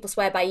lots of people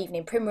swear by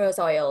evening primrose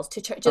oils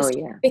to Oh just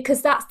yeah,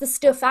 because that's the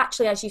stuff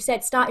actually, as you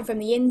said, starting from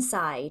the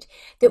inside,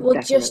 that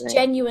will just definitely.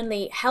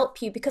 genuinely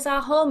help you, because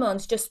our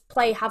hormones just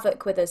play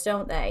havoc with us,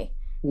 don't they?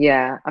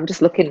 Yeah, I'm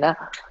just looking now.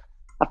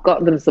 I've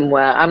got them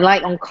somewhere. I'm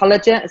like on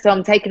collagen, so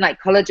I'm taking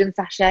like collagen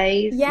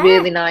sachets, Yeah.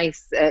 really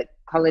nice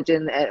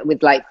collagen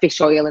with like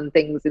fish oil and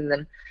things in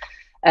them.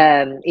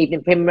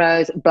 Evening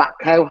primrose, black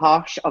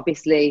cohosh,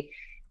 obviously,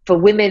 for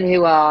women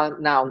who are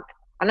now,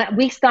 and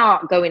we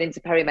start going into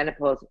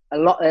perimenopause a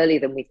lot earlier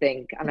than we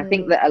think. And I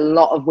think Mm. that a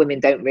lot of women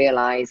don't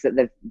realize that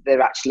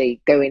they're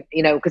actually going,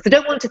 because they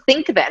don't want to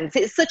think of it. And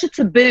it's such a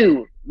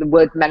taboo, the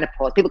word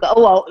menopause. People go,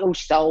 oh,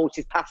 she's old,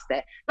 she's past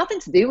it. Nothing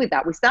to do with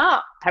that. We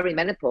start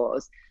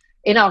perimenopause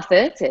in our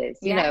 30s.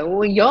 Yeah.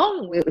 We're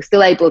young, we're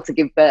still able to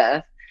give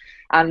birth,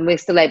 and we're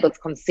still able to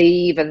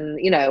conceive, and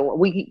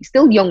we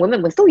still young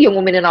women, we're still young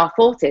women in our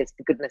 40s,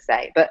 for goodness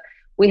sake, but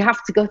we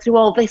have to go through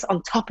all this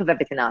on top of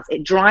everything else.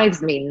 It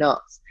drives me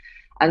nuts.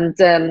 And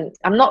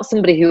I'm not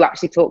somebody who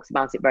actually talks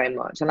about it very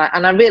much, and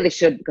I really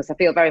should, because I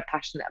feel very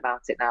passionate about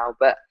it now.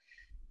 But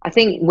I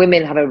think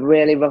women have a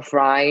really rough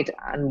ride,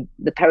 and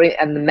the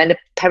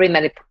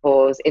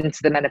perimenopause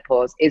into the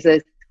menopause is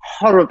a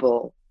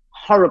horrible,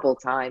 horrible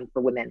time for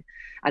women,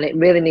 and it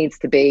really needs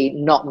to be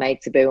not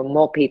made taboo, and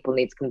more people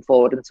need to come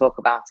forward and talk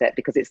about it,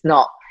 because it's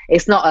not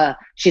a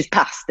she's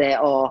past it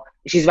or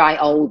she's right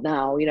old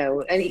now,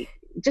 and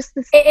just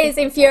It is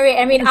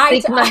infuriating. I mean, the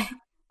stigma.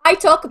 I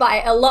talk about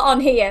it a lot on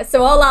here,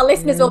 so all our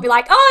listeners will Mm, be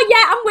like, "Oh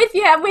yeah, I'm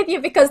with you,"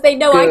 because they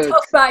know I good,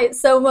 talk about it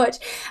so much.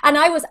 And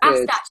I was asked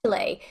good.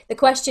 actually the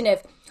question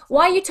of,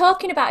 "Why are you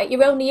talking about it?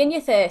 You're only in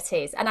your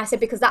 30s." And I said,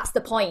 because that's the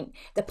point.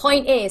 The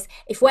point is,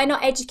 if we're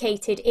not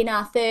educated in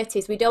our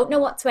 30s, we don't know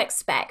what to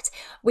expect.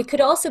 We could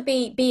also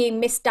be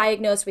being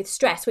misdiagnosed with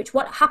stress, which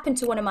what happened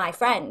to one of my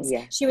friends.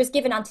 Yeah, She was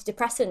given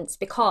antidepressants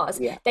because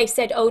yeah. they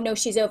said, "Oh no,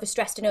 she's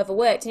overstressed and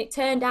overworked," and it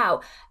turned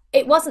out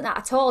it wasn't that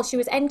at all. She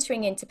was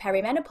entering into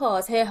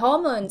perimenopause. Her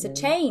hormones had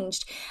Mm,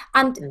 changed.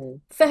 And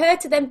mm. for her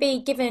to then be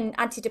given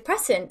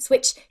antidepressants,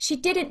 which she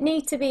didn't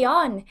need to be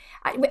on,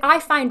 I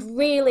find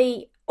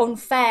really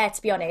unfair,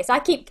 to be honest. I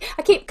keep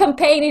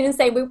campaigning and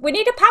saying we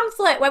need a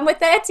pamphlet when we're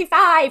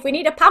 35. We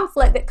need a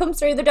pamphlet that comes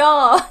through the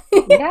door.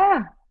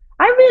 Yeah,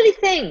 I really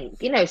think,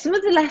 some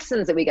of the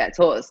lessons that we get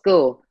taught at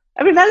school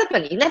are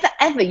irrelevant. You never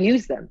ever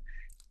use them.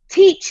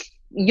 Teach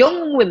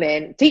young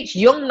women, teach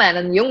young men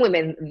and young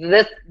women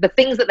the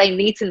things that they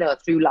need to know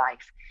through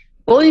life.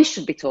 Boys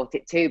should be taught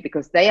it too,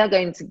 because they are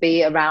going to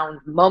be around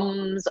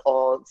mums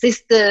or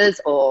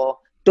sisters or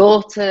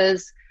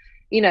daughters,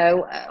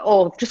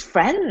 or just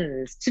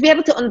friends. To be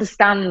able to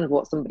understand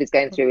what somebody's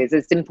going through is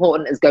as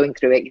important as going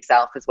through it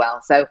yourself as well.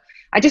 So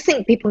I just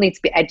think people need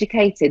to be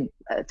educated,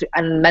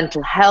 and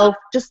mental health.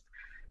 Just,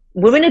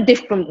 we're in a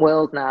different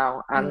world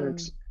now,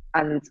 and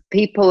Mm.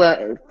 people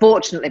are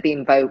fortunately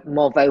being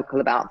more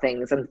vocal about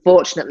things, and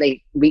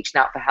fortunately reaching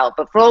out for help.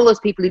 But for all those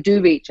people who do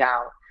reach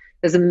out,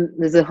 there's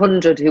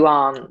 100 who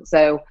aren't.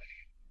 So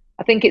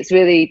I think it's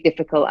really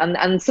difficult,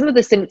 and some of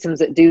the symptoms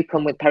that do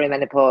come with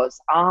perimenopause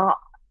are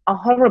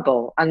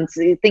horrible, and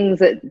things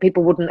that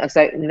people wouldn't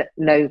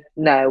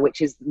know,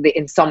 which is the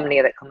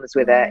insomnia that comes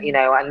with it,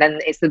 Mm. and then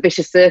it's the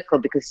vicious circle,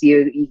 because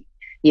you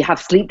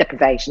have sleep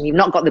deprivation. You've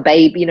not got the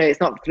baby,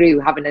 it's not through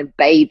having a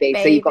baby,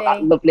 so you've got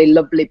that Baby.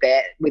 lovely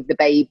bit with the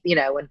baby,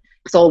 and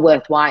it's all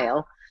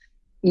worthwhile.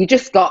 You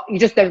just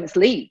don't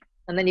sleep,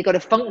 and then you've got to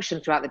function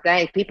throughout the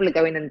day. People are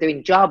going and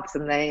doing jobs,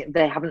 and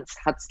they haven't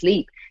had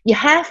sleep. Your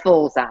hair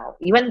falls out.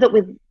 You end up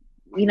with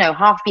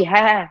half your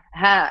hair.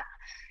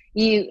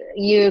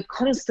 You're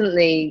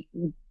constantly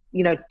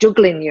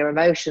juggling your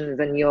emotions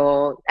and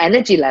your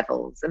energy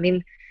levels. I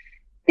mean,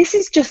 this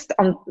is just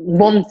on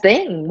one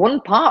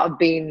part of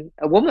being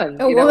a woman,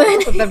 A on woman.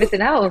 top of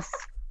everything else.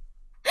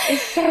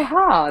 It's so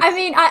hard. I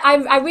mean,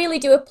 I really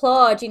do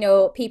applaud,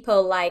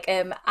 people like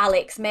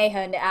Alex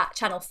Mahon at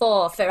Channel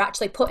 4 for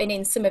actually putting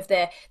in some of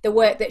the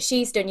work that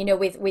she's done,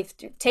 with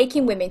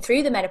taking women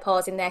through the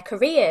menopause in their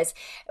careers.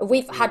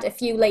 We've had a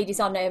few ladies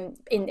on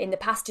in the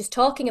past just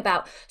talking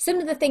about some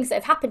of the things that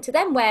have happened to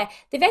them, where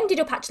they've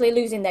ended up actually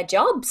losing their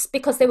jobs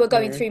because they were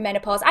going Mm. through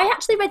menopause. I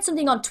actually read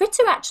something on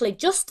Twitter, actually,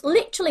 just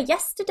literally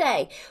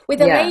yesterday,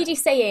 with a Yeah. lady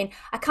saying,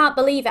 "I can't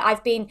believe it.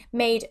 I've been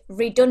made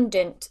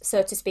redundant,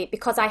 so to speak,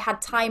 because I had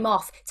time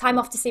off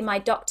to see my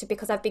doctor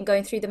because I've been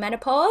going through the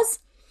menopause."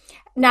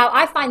 Now,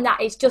 I find that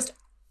is just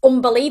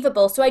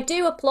unbelievable. So I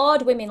do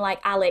applaud women like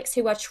Alex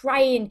who are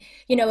trying,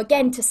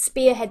 again, to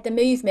spearhead the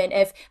movement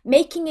of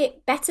making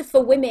it better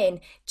for women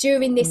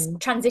during this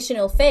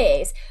transitional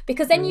phase,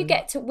 because then you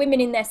get to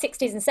women in their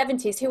 60s and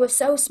 70s who are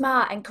so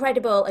smart and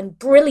credible and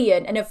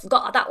brilliant and have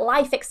got that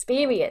life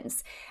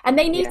experience, and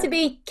they need to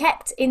be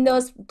kept in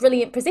those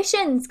brilliant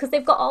positions because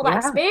they've got all that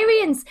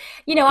experience.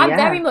 I'm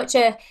very much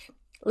a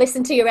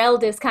listen to your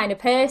elders kind of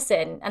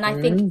person, and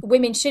I think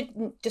women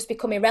shouldn't just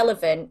become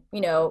irrelevant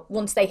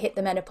once they hit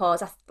the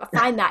menopause. I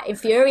find that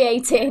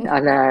infuriating.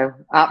 I know,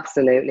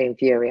 absolutely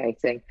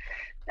infuriating.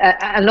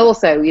 And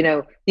also,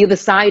 the other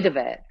side of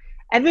it,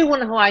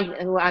 everyone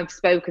who I've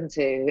spoken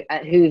to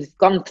who's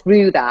gone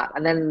through that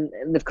and then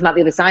they've come out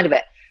the other side of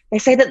it, they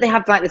say that they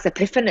have like this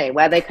epiphany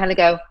where they kind of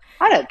go,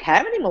 I don't care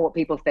anymore what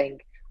people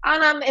think,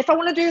 and if I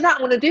want to do that,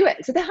 I want to do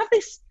it. So they have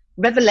this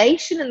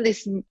revelation and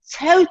this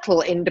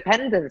total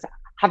independence,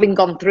 having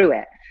gone through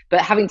it. But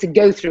having to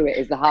go through it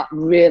is the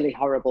really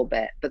horrible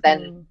bit. But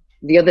then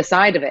the other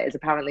side of it is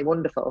apparently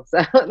wonderful.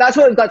 So that's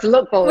what we've got to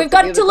look forward to. We've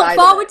got to look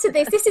forward to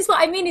this. This is what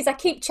I mean, is I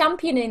keep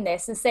championing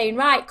this and saying,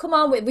 right, come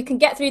on, we can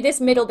get through this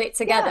middle bit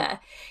together.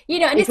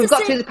 And if we've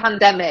got through the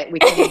pandemic, we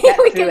can get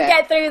through it.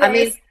 Get through this. I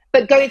mean,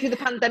 but going through the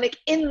pandemic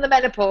in the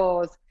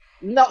menopause,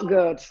 not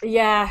good.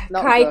 Yeah,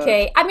 not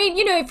crikey. Good. I mean,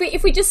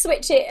 if we just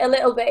switch it a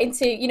little bit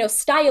into,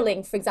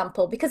 styling, for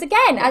example, because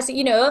again, as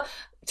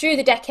through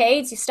the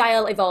decades, your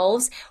style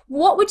evolves.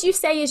 What would you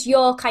say is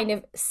your kind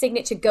of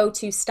signature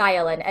go-to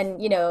style, and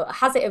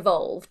has it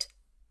evolved?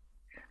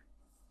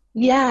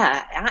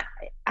 Yeah,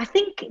 I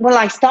think, well,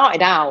 I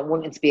started out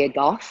wanting to be a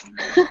goth,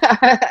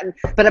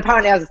 but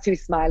apparently I was too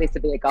smiley to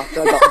be a goth,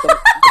 so I got the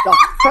goth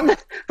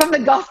from the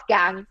goth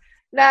gang.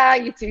 Nah,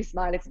 you're too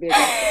smiley to be a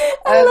goth.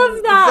 I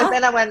love that. But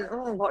then I went,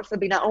 what should I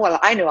be now? Oh, well,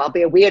 I know, I'll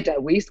be a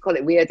weirdo. We used to call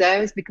it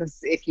weirdos because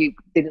if you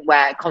didn't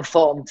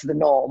conform to the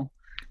norm,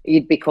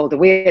 you'd be called a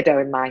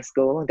weirdo in my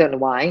school. I don't know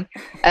why.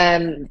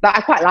 But I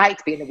quite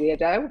liked being a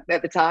weirdo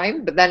at the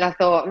time. But then I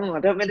thought, I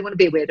don't really want to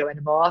be a weirdo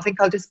anymore. I think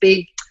I'll just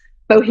be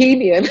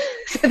bohemian.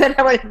 So then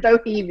I went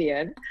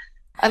bohemian.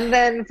 And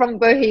then from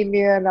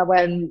bohemian, I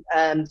went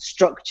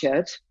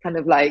structured, kind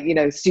of like,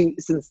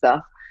 suits and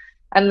stuff.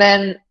 And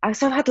then I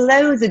had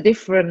loads of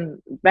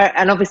different,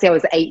 and obviously I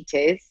was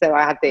 80s. So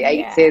I had the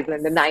 80s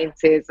and the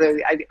 90s. So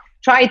I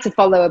tried to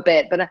follow a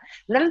bit, but I've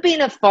never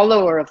been a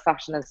follower of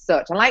fashion as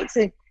such. I like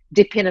to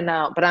dip in and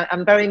out, but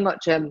I'm very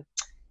much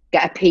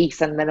get a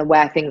piece and then I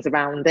wear things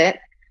around it.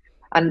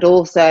 And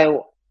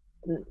also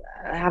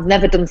I've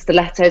never done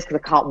stilettos because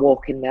I can't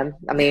walk in them.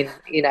 I mean,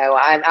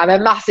 I'm a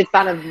massive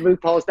fan of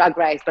RuPaul's Drag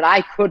Race, but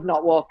I could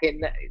not walk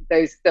in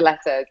those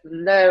stilettos.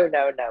 No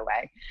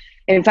way.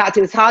 In fact,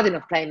 it was hard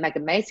enough playing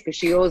Megan Macy because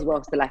she always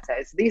wore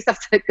stilettos. So they used to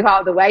have to go out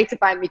of the way to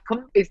find me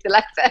comfy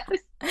stilettos.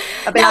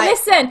 Now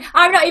listen,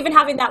 I'm not even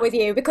having that with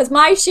you because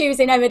my shoes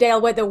in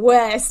Emmerdale were the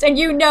worst, and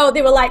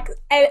they were like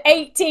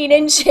 18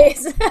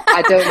 inches.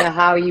 I don't know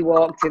how you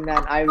walked in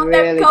them. I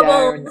really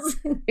don't.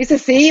 I used to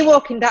see you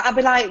walking down. I'd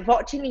be like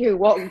watching you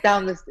walk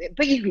down the.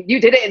 But you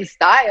did it in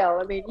style.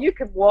 I mean, you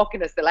can walk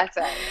in a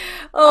stiletto.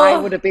 I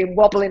would have been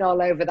wobbling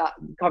all over that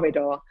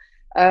corridor.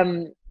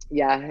 I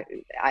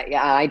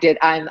did.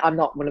 I'm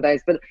not one of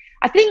those, but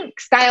I think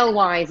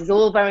style-wise is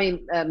all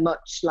very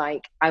much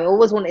like I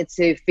always wanted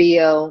to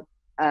feel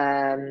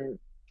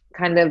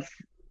kind of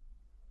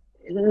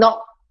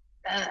not.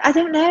 I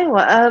don't know.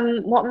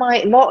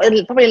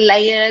 Probably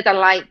layered. I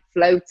like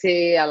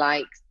floaty. I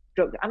like.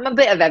 I'm a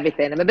bit of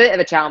everything. I'm a bit of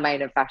a chow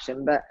mein of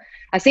fashion, but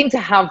I seem to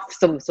have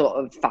some sort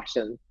of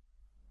fashion.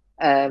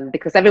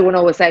 Because everyone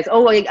always says,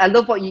 I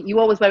love what you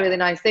always wear really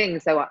nice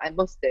things, so I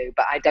must do,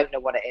 but I don't know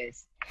what it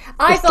is.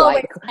 I've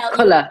always felt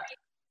colour.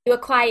 You were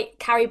quite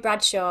Carrie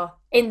Bradshaw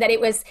in that it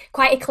was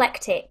quite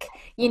eclectic.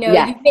 You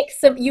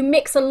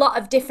mix a lot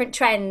of different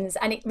trends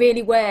and it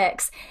really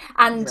works.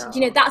 And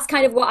that's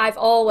kind of what I've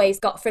always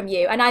got from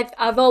you, and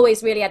I've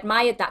always really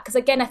admired that, because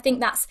again I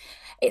think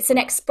it's an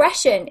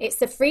expression. It's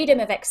the freedom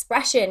of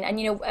expression.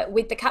 And,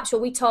 with the Capsule,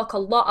 we talk a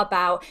lot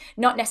about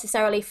not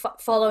necessarily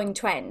following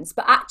trends,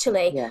 but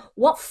actually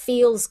what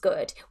feels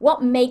good,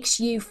 what makes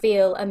you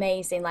feel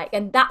amazing.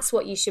 And that's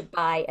what you should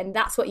buy and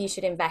that's what you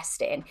should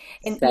invest in.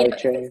 And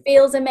if it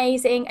feels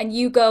amazing and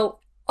you go,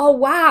 oh,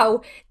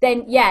 wow,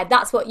 then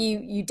that's what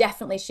you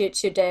definitely should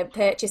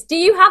purchase. Do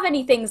you have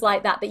any things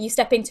like that you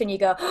step into and you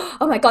go,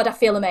 oh my God, I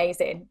feel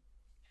amazing?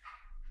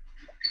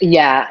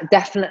 Yeah,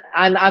 definitely.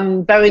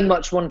 I'm very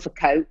much one for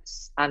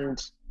coats and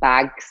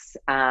bags,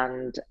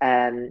 and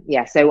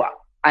so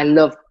I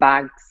love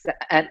bags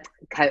and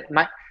coat.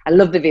 I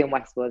love Vivienne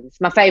Westwood.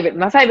 It's my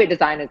favorite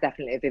designer is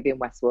definitely Vivienne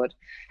Westwood,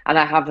 and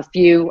I have a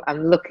few.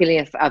 And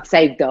luckily, I've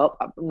saved up.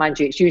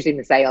 Mind you, it's usually in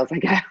the sales I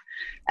go,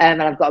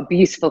 and I've got a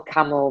beautiful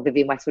camel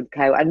Vivienne Westwood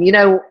coat. And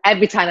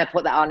every time I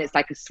put that on, it's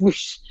like a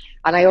swoosh,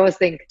 and I always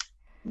think,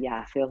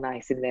 I feel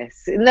nice in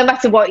this. No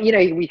matter what, you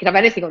can have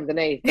anything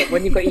underneath, but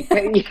when you've got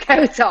your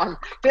coat on,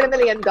 for $1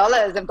 million,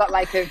 I've got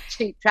like a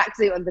cheap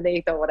tracksuit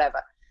underneath or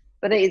whatever.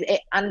 But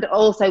and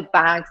also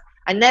bags.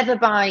 I never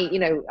buy,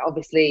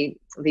 obviously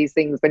these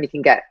things when you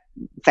can get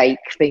fake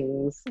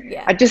things.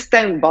 Yeah. I just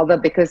don't bother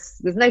because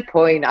there's no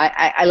point.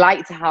 I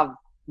like to have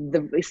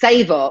the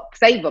save up.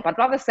 I'd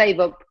rather save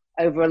up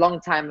over a long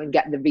time and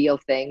get the real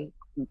thing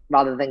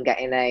rather than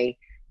getting a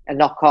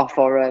knockoff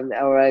or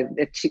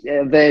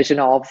a version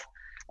of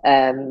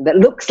that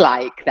looks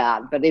like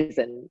that but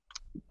isn't,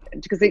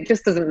 because it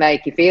just doesn't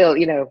make you feel,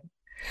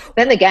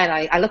 Then again,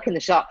 I look in the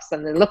shops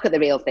and I look at the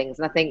real things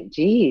and I think,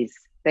 geez,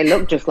 they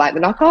look just like the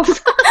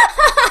knockoffs.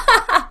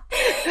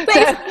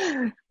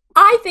 But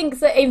I think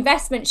that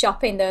investment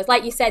shopping, though,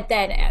 like you said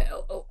then,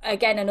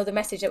 again, another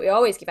message that we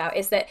always give out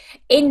is that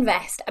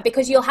invest,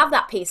 because you'll have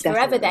that piece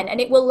forever then, and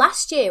it will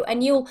last you,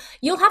 and you'll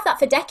have that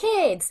for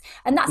decades,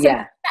 and that's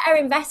a better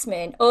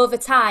investment over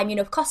time.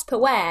 Cost per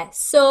wear,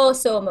 so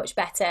much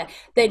better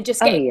than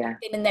just getting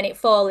something and then it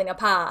falling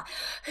apart.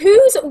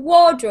 Whose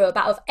wardrobe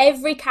out of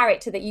every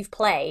character that you've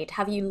played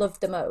have you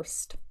loved the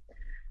most?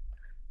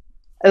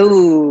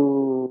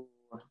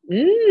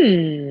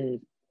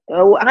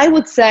 I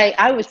would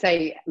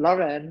say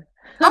Lauren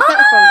from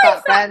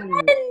Fat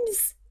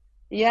Friends.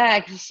 Yeah,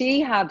 because she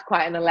had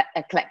quite an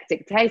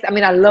eclectic taste. I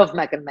mean, I love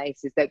Megan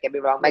Macy's, don't get me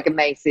wrong. Megan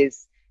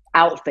Macy's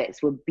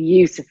outfits were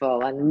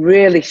beautiful and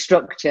really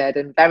structured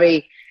and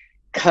very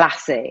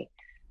classy,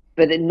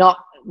 but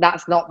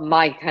that's not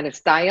my kind of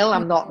style.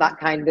 I'm not that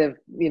kind of,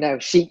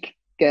 chic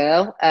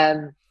girl.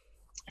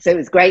 So it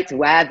was great to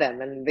wear them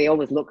and they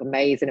always look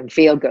amazing and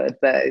feel good,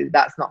 but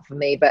that's not for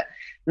me. But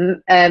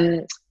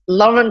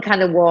Lauren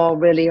kind of wore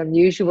really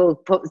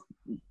unusual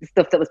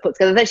stuff that was put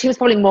together. She was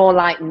probably more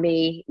like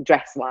me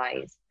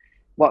dress-wise,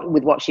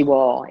 with what she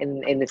wore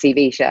in the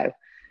TV show.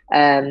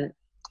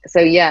 So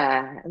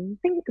yeah, I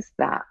think it's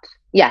that.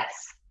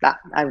 Yes, that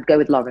I would go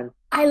with Lauren.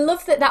 I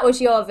love that was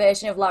your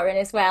version of Lauren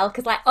as well,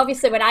 because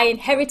obviously when I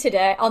inherited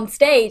her on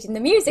stage in the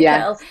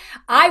musical,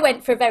 I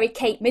went for a very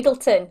Kate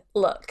Middleton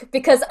look,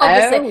 because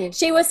obviously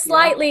she was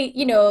slightly,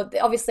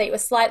 obviously it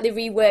was slightly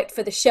reworked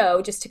for the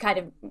show just to kind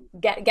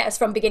of get us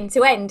from beginning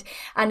to end,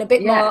 and a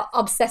bit more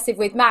obsessive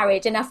with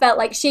marriage, and I felt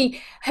like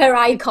her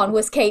icon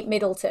was Kate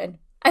Middleton.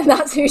 And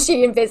that's who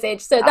she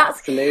envisaged. So that's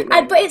absolutely.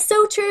 But it's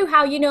so true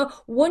how,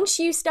 once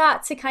you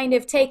start to kind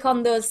of take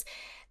on those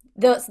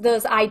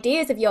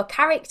ideas of your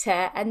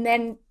character, and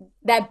then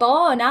they're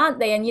born, aren't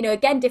they? And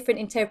again, different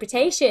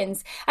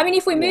interpretations. I mean,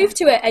 if we move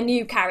to a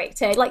new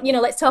character,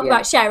 let's talk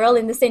about Cheryl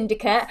in the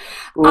Syndicate.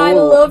 Ooh. I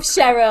love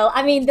Cheryl.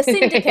 I mean, the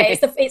Syndicate,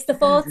 it's the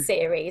fourth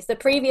series. The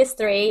previous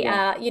three,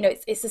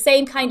 it's the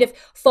same kind of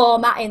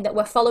formatting, that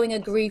we're following a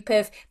group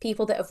of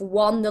people that have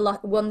won the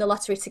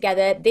lottery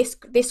together.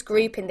 This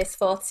group in this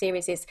fourth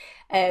series is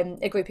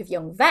a group of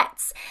young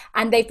vets,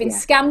 and they've been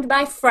scammed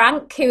by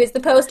Frank, who is the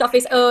post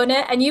office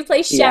owner, and you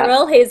play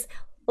Cheryl, his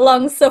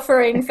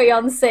long-suffering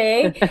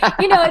fiance.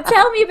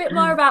 Tell me a bit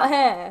more about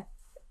her.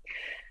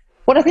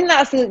 Well, I think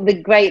that's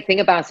the great thing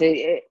about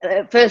it.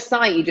 At first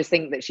sight, you just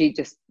think that she's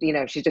just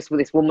with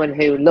this woman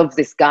who loves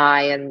this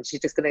guy, and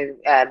she's just going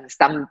to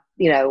stand.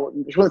 She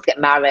wants to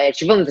get married.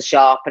 She runs a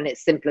shop, and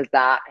it's simple as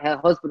that. Her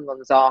husband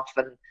runs off,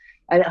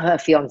 and her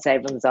fiance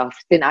runs off.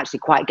 Didn't actually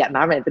quite get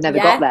married. They never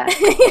got there.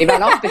 He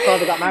ran off before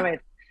they got married.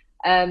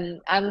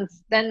 And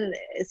then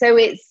so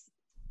it's.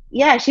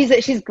 Yeah,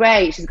 she's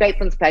great. She's great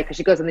fun to play because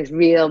she goes on this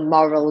real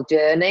moral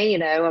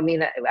journey. I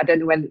mean, I don't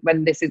know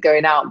when this is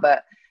going out,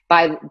 but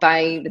by the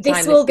time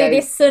this will be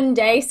this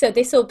Sunday, so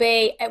this will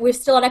be. We're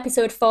still on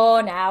episode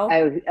 4 now.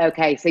 Oh,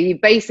 okay. So you're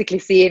basically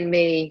seeing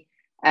me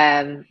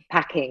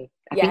packing.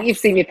 I think you've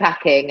seen me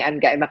packing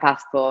and getting my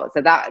passport.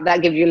 So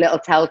that gives you a little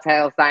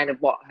telltale sign of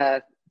what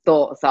her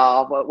thoughts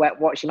are,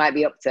 what she might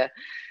be up to.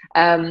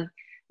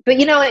 But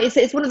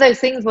it's one of those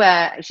things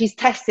where she's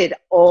tested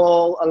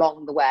all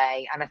along the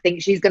way, and I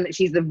think she's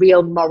the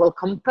real moral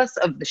compass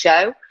of the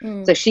show.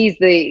 So she's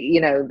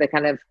the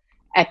kind of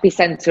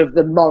epicenter of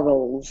the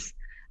morals,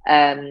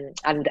 and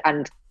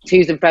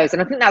twos and fro's.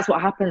 And I think that's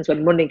what happens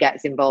when money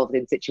gets involved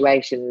in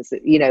situations.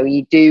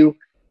 You do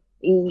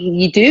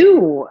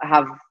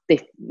have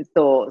these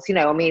thoughts.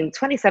 I mean,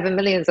 27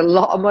 million is a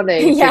lot of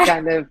money to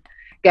kind of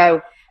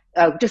go,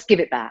 oh, just give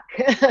it back.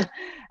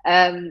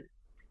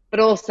 But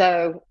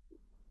also,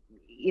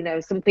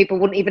 some people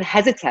wouldn't even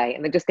hesitate,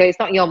 and they just go, it's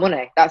not your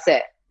money, that's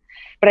it.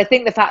 But I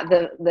think the fact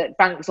that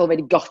Frank's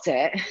already got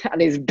it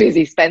and is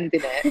busy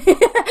spending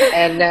it,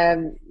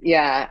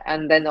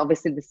 and then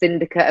obviously the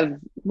Syndicate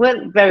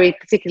weren't very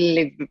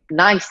particularly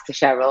nice to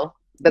Cheryl,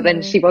 but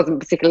then she wasn't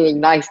particularly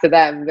nice to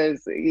them.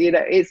 There's,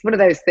 it's one of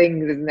those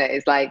things, isn't it?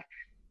 It's like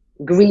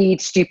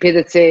greed,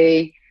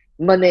 stupidity,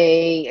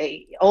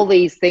 money, all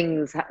these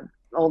things,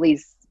 all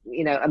these,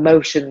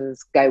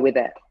 emotions go with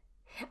it.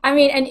 I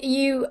mean, and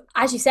you,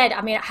 as you said,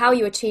 I mean, how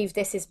you achieved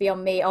this is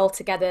beyond me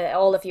altogether,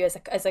 all of you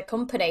as a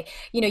company.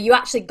 You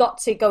actually got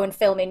to go and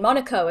film in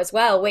Monaco as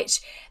well,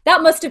 which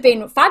that must have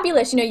been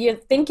fabulous. You're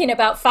thinking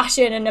about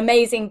fashion and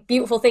amazing,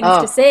 beautiful things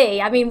to see.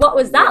 I mean, what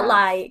was that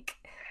like?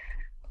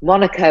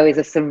 Monaco is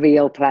a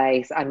surreal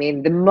place. I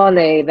mean, the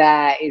money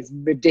there is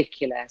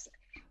ridiculous.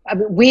 I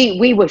mean,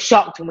 we were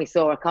shocked when we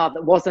saw a car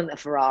that wasn't a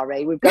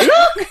Ferrari. We'd go,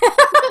 look,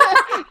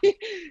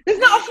 there's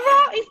not a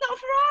Ferrari. It's not a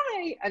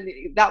Ferrari,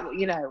 and that,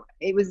 you know,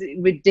 it was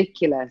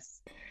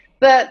ridiculous.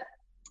 But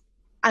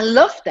I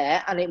loved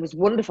it, and it was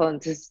wonderful,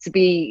 and to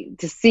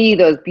see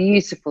those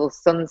beautiful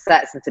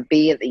sunsets and to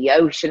be at the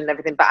ocean and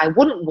everything. But I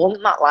wouldn't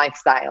want that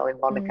lifestyle in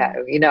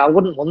Monaco. You know, I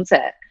wouldn't want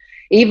it,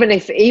 even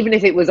if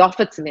it was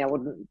offered to me.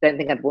 Don't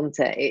think I'd want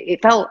it.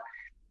 It felt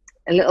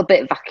a little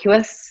bit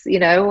vacuous, you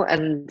know,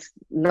 and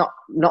not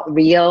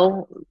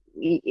real.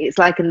 It's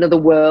like another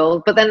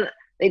world, but then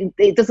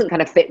it doesn't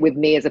kind of fit with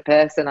me as a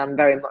person. I'm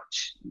very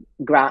much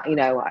you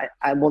know,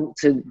 I want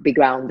to be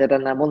grounded,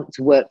 and I want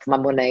to work for my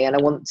money, and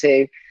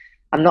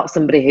I'm not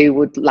somebody who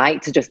would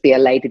like to just be a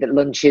lady that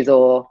lunches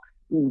or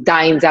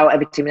dines out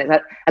every 2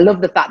 minutes. I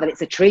love the fact that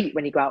it's a treat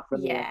when you go out for a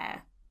meal.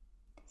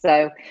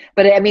 So,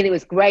 but I mean, it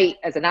was great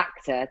as an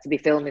actor to be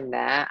filming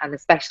there, and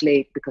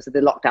especially because of the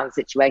lockdown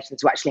situation,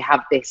 to actually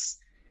have this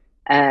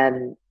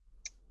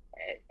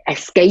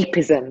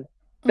escapism.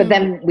 But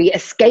then we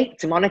escaped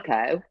to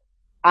Monaco,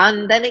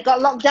 and then it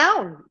got locked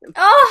down.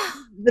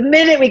 Oh. The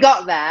minute we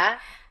got there,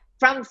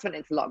 France went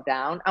into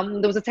lockdown,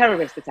 and there was a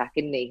terrorist attack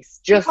in Nice,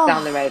 just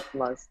down the road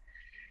from us.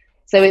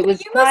 So it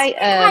was quite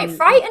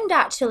frightened,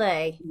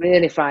 actually.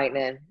 Really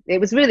frightening. It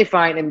was really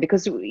frightening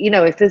because, you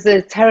know, if there's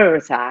a terror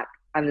attack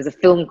and there's a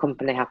film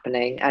company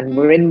happening, and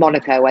we're in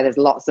Monaco where there's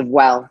lots of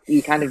wealth,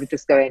 you kind of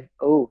just going,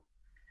 oh.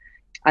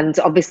 And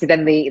obviously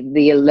then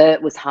the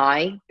alert was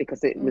high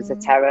because it was a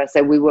terror.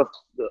 So we were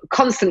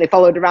constantly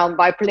followed around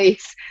by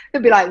police.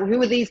 They'd be like, well,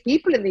 who are these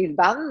people in these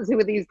vans? Who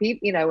are these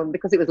people? You know, and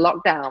because it was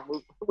lockdown,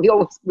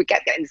 we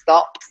kept getting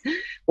stopped.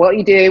 What are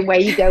you doing? Where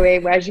are you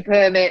going? Where's your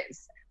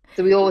permits?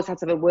 So we always had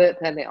to have a work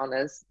permit on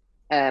us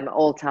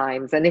all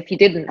times. And if you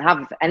didn't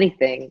have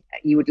anything,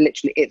 you would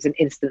literally, it's an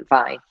instant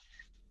fine.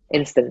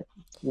 Instant.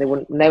 They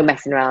wouldn't, no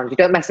messing around. You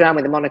don't mess around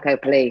with the Monaco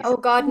police. Oh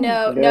God,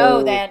 no.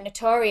 They're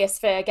notorious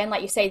for, again,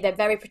 like you say, they're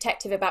very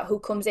protective about who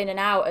comes in and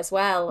out as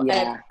well.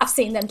 Yeah. I've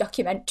seen them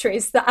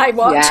documentaries that I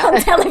watch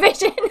on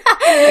television.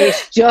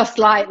 It's just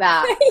like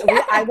that.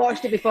 Yeah. I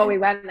watched it before we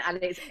went, and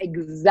it's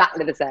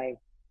exactly the same.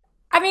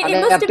 I mean, and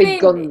it must have been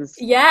guns.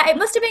 Yeah, it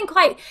must have been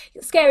quite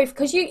scary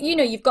because you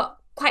know, you've got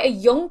quite a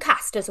young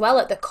cast as well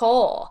at the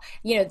core.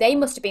 You know, they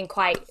must have been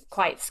quite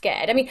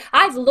scared. I mean,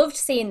 I've loved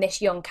seeing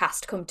this young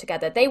cast come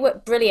together. They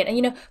were brilliant. And,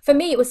 you know, for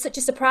me, it was such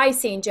a surprise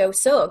seeing Joe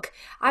Sugg.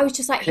 I was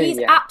just like, he's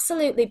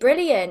absolutely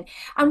brilliant.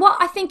 And what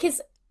I think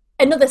is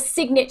another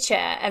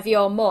signature of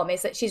your mum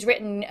is that she's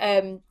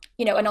written,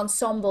 you know, an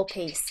ensemble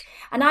piece.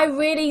 And I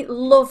really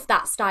love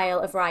that style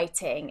of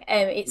writing.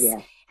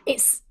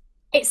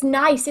 It's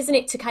nice, isn't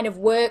it, to kind of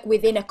work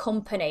within a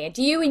company?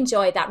 Do you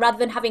enjoy that rather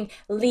than having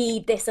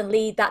lead this and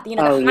lead that? You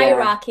know, the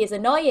hierarchy is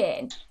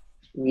annoying.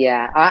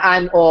 Yeah,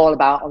 I'm all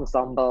about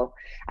ensemble.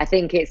 I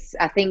think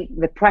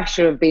the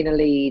pressure of being a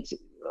lead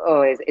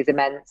is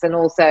immense, and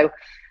also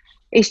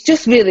it's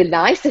just really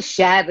nice to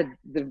share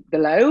the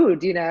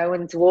load, you know,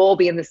 and to all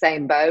be in the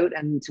same boat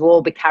and to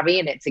all be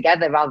carrying it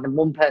together rather than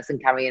one person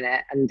carrying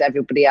it and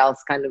everybody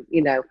else kind of,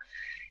 you know.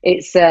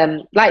 It's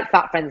like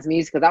Fat Friends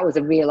musical. That was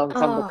a real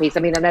ensemble piece. I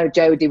mean, I know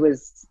Jodie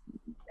was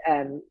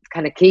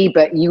kind of key,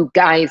 but you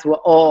guys were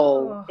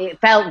all, it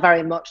felt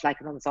very much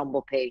like an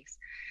ensemble piece.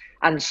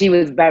 And she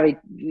was very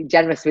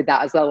generous with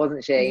that as well,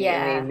 wasn't she?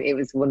 Yeah. I mean, it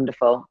was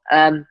wonderful.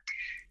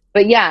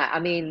 But yeah,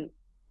 I mean,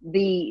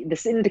 the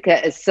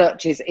Syndicate as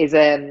such is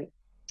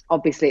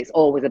obviously it's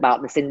always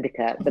about the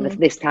Syndicate, but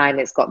this time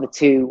it's got the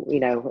two, you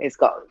know, it's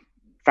got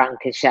Frank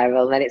and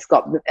Cheryl, and then it's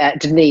got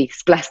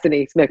Denise, bless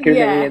Denise, Mercury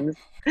Millions.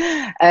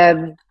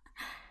 I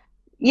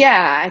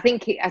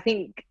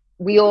think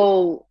we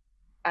all,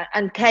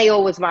 and Kay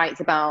always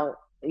writes about,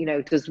 you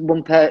know, there's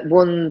one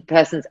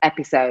person's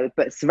episode,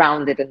 but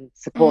surrounded and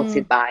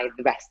supported by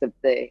the rest of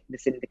the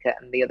Syndicate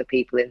and the other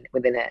people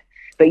within it.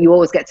 But you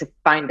always get to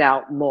find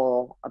out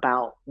more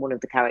about one of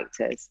the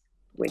characters,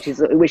 which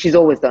she's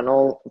always done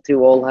all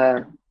through all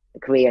her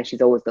career.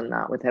 She's always done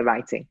that with her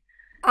writing.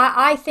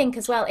 I think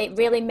as well, it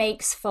really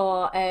makes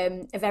for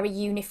a very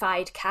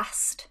unified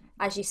cast,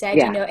 as you said.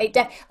 You know,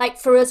 like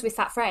for us with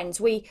Fat Friends,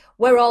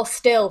 we're all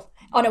still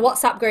on a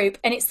WhatsApp group,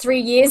 and it's 3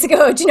 years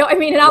ago. Do you know what I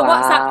mean? And our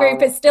WhatsApp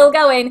group is still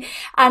going.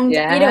 And you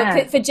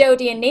know, for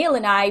Jodie and Neil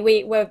and I,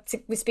 we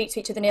speak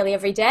to each other nearly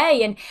every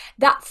day, and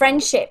that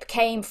friendship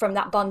came from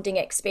that bonding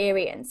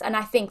experience. And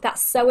I think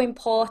that's so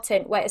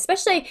important, where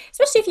especially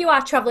if you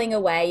are traveling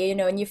away, you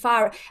know, and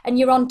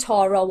you're on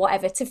tour or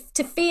whatever,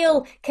 to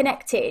feel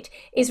connected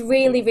is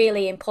really,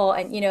 really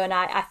important. You know, and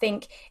I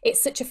think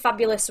it's such a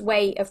fabulous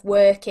way of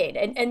working,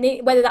 and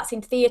whether that's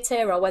in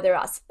theatre or whether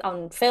that's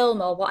on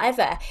film or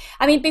whatever.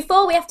 I mean,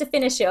 before we have to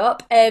finish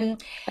up,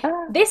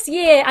 this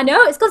year, I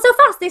know it's gone so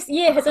fast, this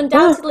year has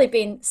undoubtedly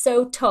been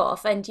so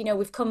tough, and you know,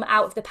 we've come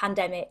out of the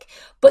pandemic,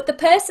 but the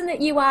person that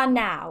you are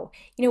now,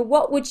 you know,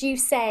 what would you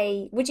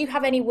say, would you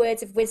have any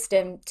words of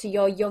wisdom to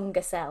your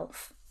younger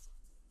self?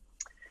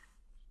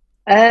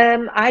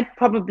 I'd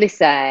probably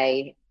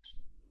say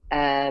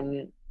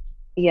don't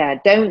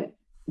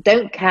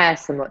care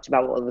so much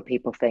about what other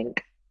people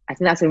think. I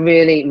think that's a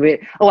really,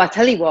 really. Oh, I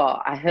tell you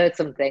what, I heard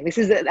something. This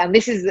is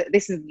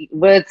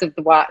words of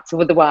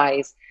the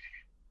wise.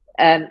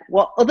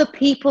 What other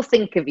people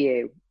think of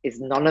you is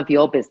none of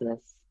your business.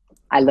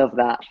 I love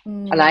that,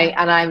 and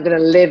I'm going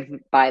to live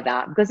by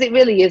that, because it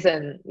really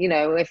isn't. You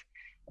know,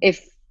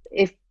 if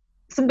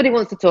somebody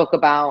wants to talk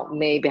about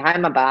me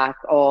behind my back,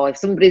 or if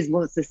somebody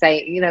wants to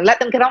say, you know, let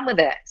them get on with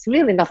it. It's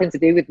really nothing to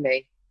do with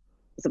me.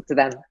 It's up to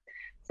them.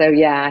 So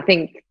yeah, I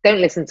think don't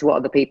listen to what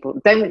other people,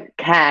 don't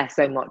care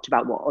so much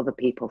about what other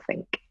people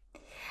think.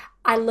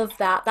 I love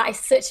that. That is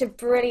such a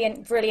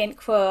brilliant, brilliant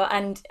quote.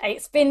 And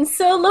it's been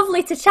so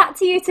lovely to chat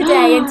to you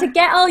today and to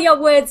get all your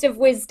words of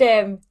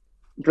wisdom.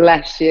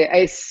 Bless you.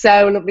 It's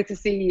so lovely to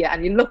see you,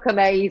 and you look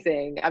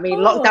amazing. I mean,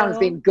 lockdown's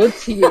been good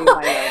to you, my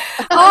love.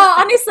 Oh,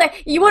 honestly,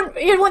 you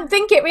wouldn't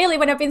think it really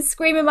when I've been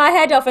screaming my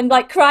head off and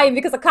like crying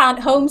because I can't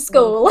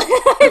homeschool.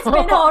 It's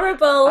been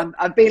horrible.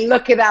 I've been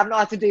lucky that I've not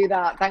had to do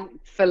that.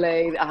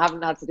 Thankfully, I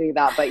haven't had to do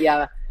that. But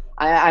yeah,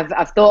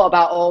 I've thought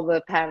about all the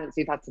parents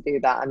who've had to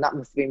do that, and that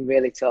must have been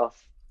really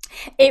tough.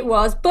 It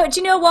was, but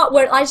do you know what?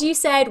 As you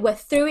said, we're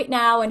through it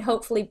now, and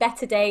hopefully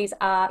better days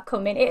are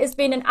coming. It has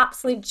been an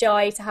absolute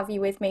joy to have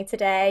you with me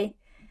today.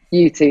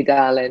 You too,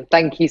 darling.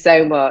 Thank you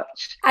so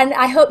much. And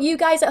I hope you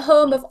guys at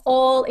home have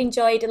all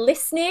enjoyed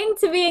listening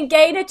to me and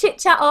Gaynor chit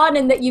chat on,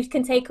 and that you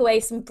can take away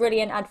some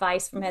brilliant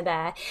advice from her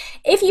there.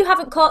 If you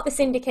haven't caught the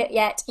Syndicate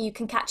yet, you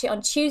can catch it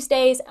on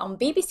Tuesdays on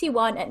BBC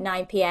One at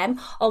 9 p.m,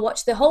 or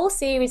watch the whole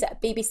series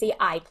at BBC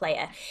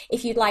iPlayer.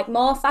 If you'd like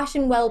more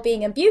fashion,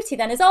 wellbeing and beauty,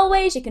 then as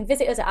always, you can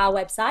visit us at our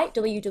website,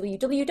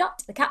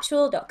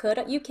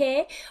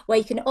 www.thecapsule.co.uk, where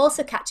you can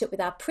also catch up with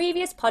our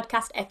previous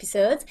podcast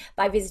episodes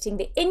by visiting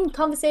the In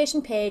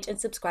Conversation page and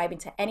subscribing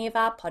to any of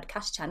our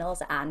podcast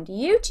channels and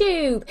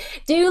YouTube.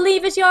 Do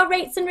leave us your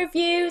rates and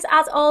reviews.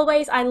 As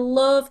always, I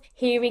love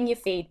hearing your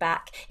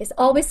feedback. It's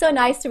always so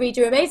nice to read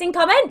your amazing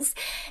comments.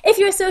 If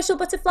you're a social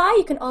butterfly,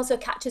 you can also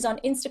catch us on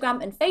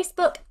Instagram and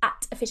Facebook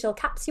at Official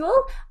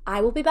Capsule.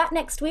 I will be back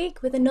next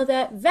week with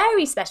another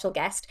very special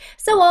guest.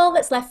 So all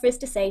that's left for us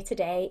to say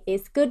today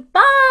is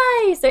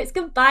goodbye. So it's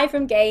goodbye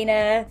from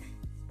Gaynor.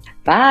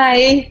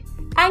 Bye.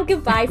 And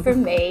goodbye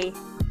from me.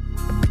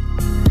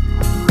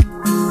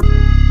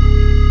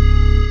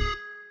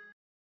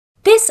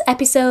 This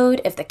episode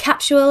of The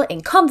Capsule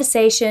in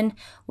Conversation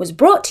was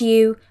brought to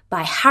you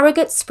by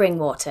Harrogate Spring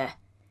Water.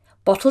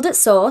 Bottled at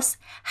source,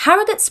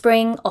 Harrogate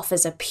Spring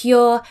offers a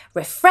pure,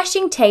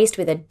 refreshing taste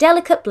with a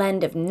delicate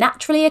blend of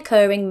naturally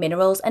occurring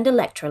minerals and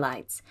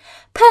electrolytes,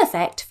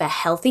 perfect for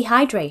healthy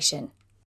hydration.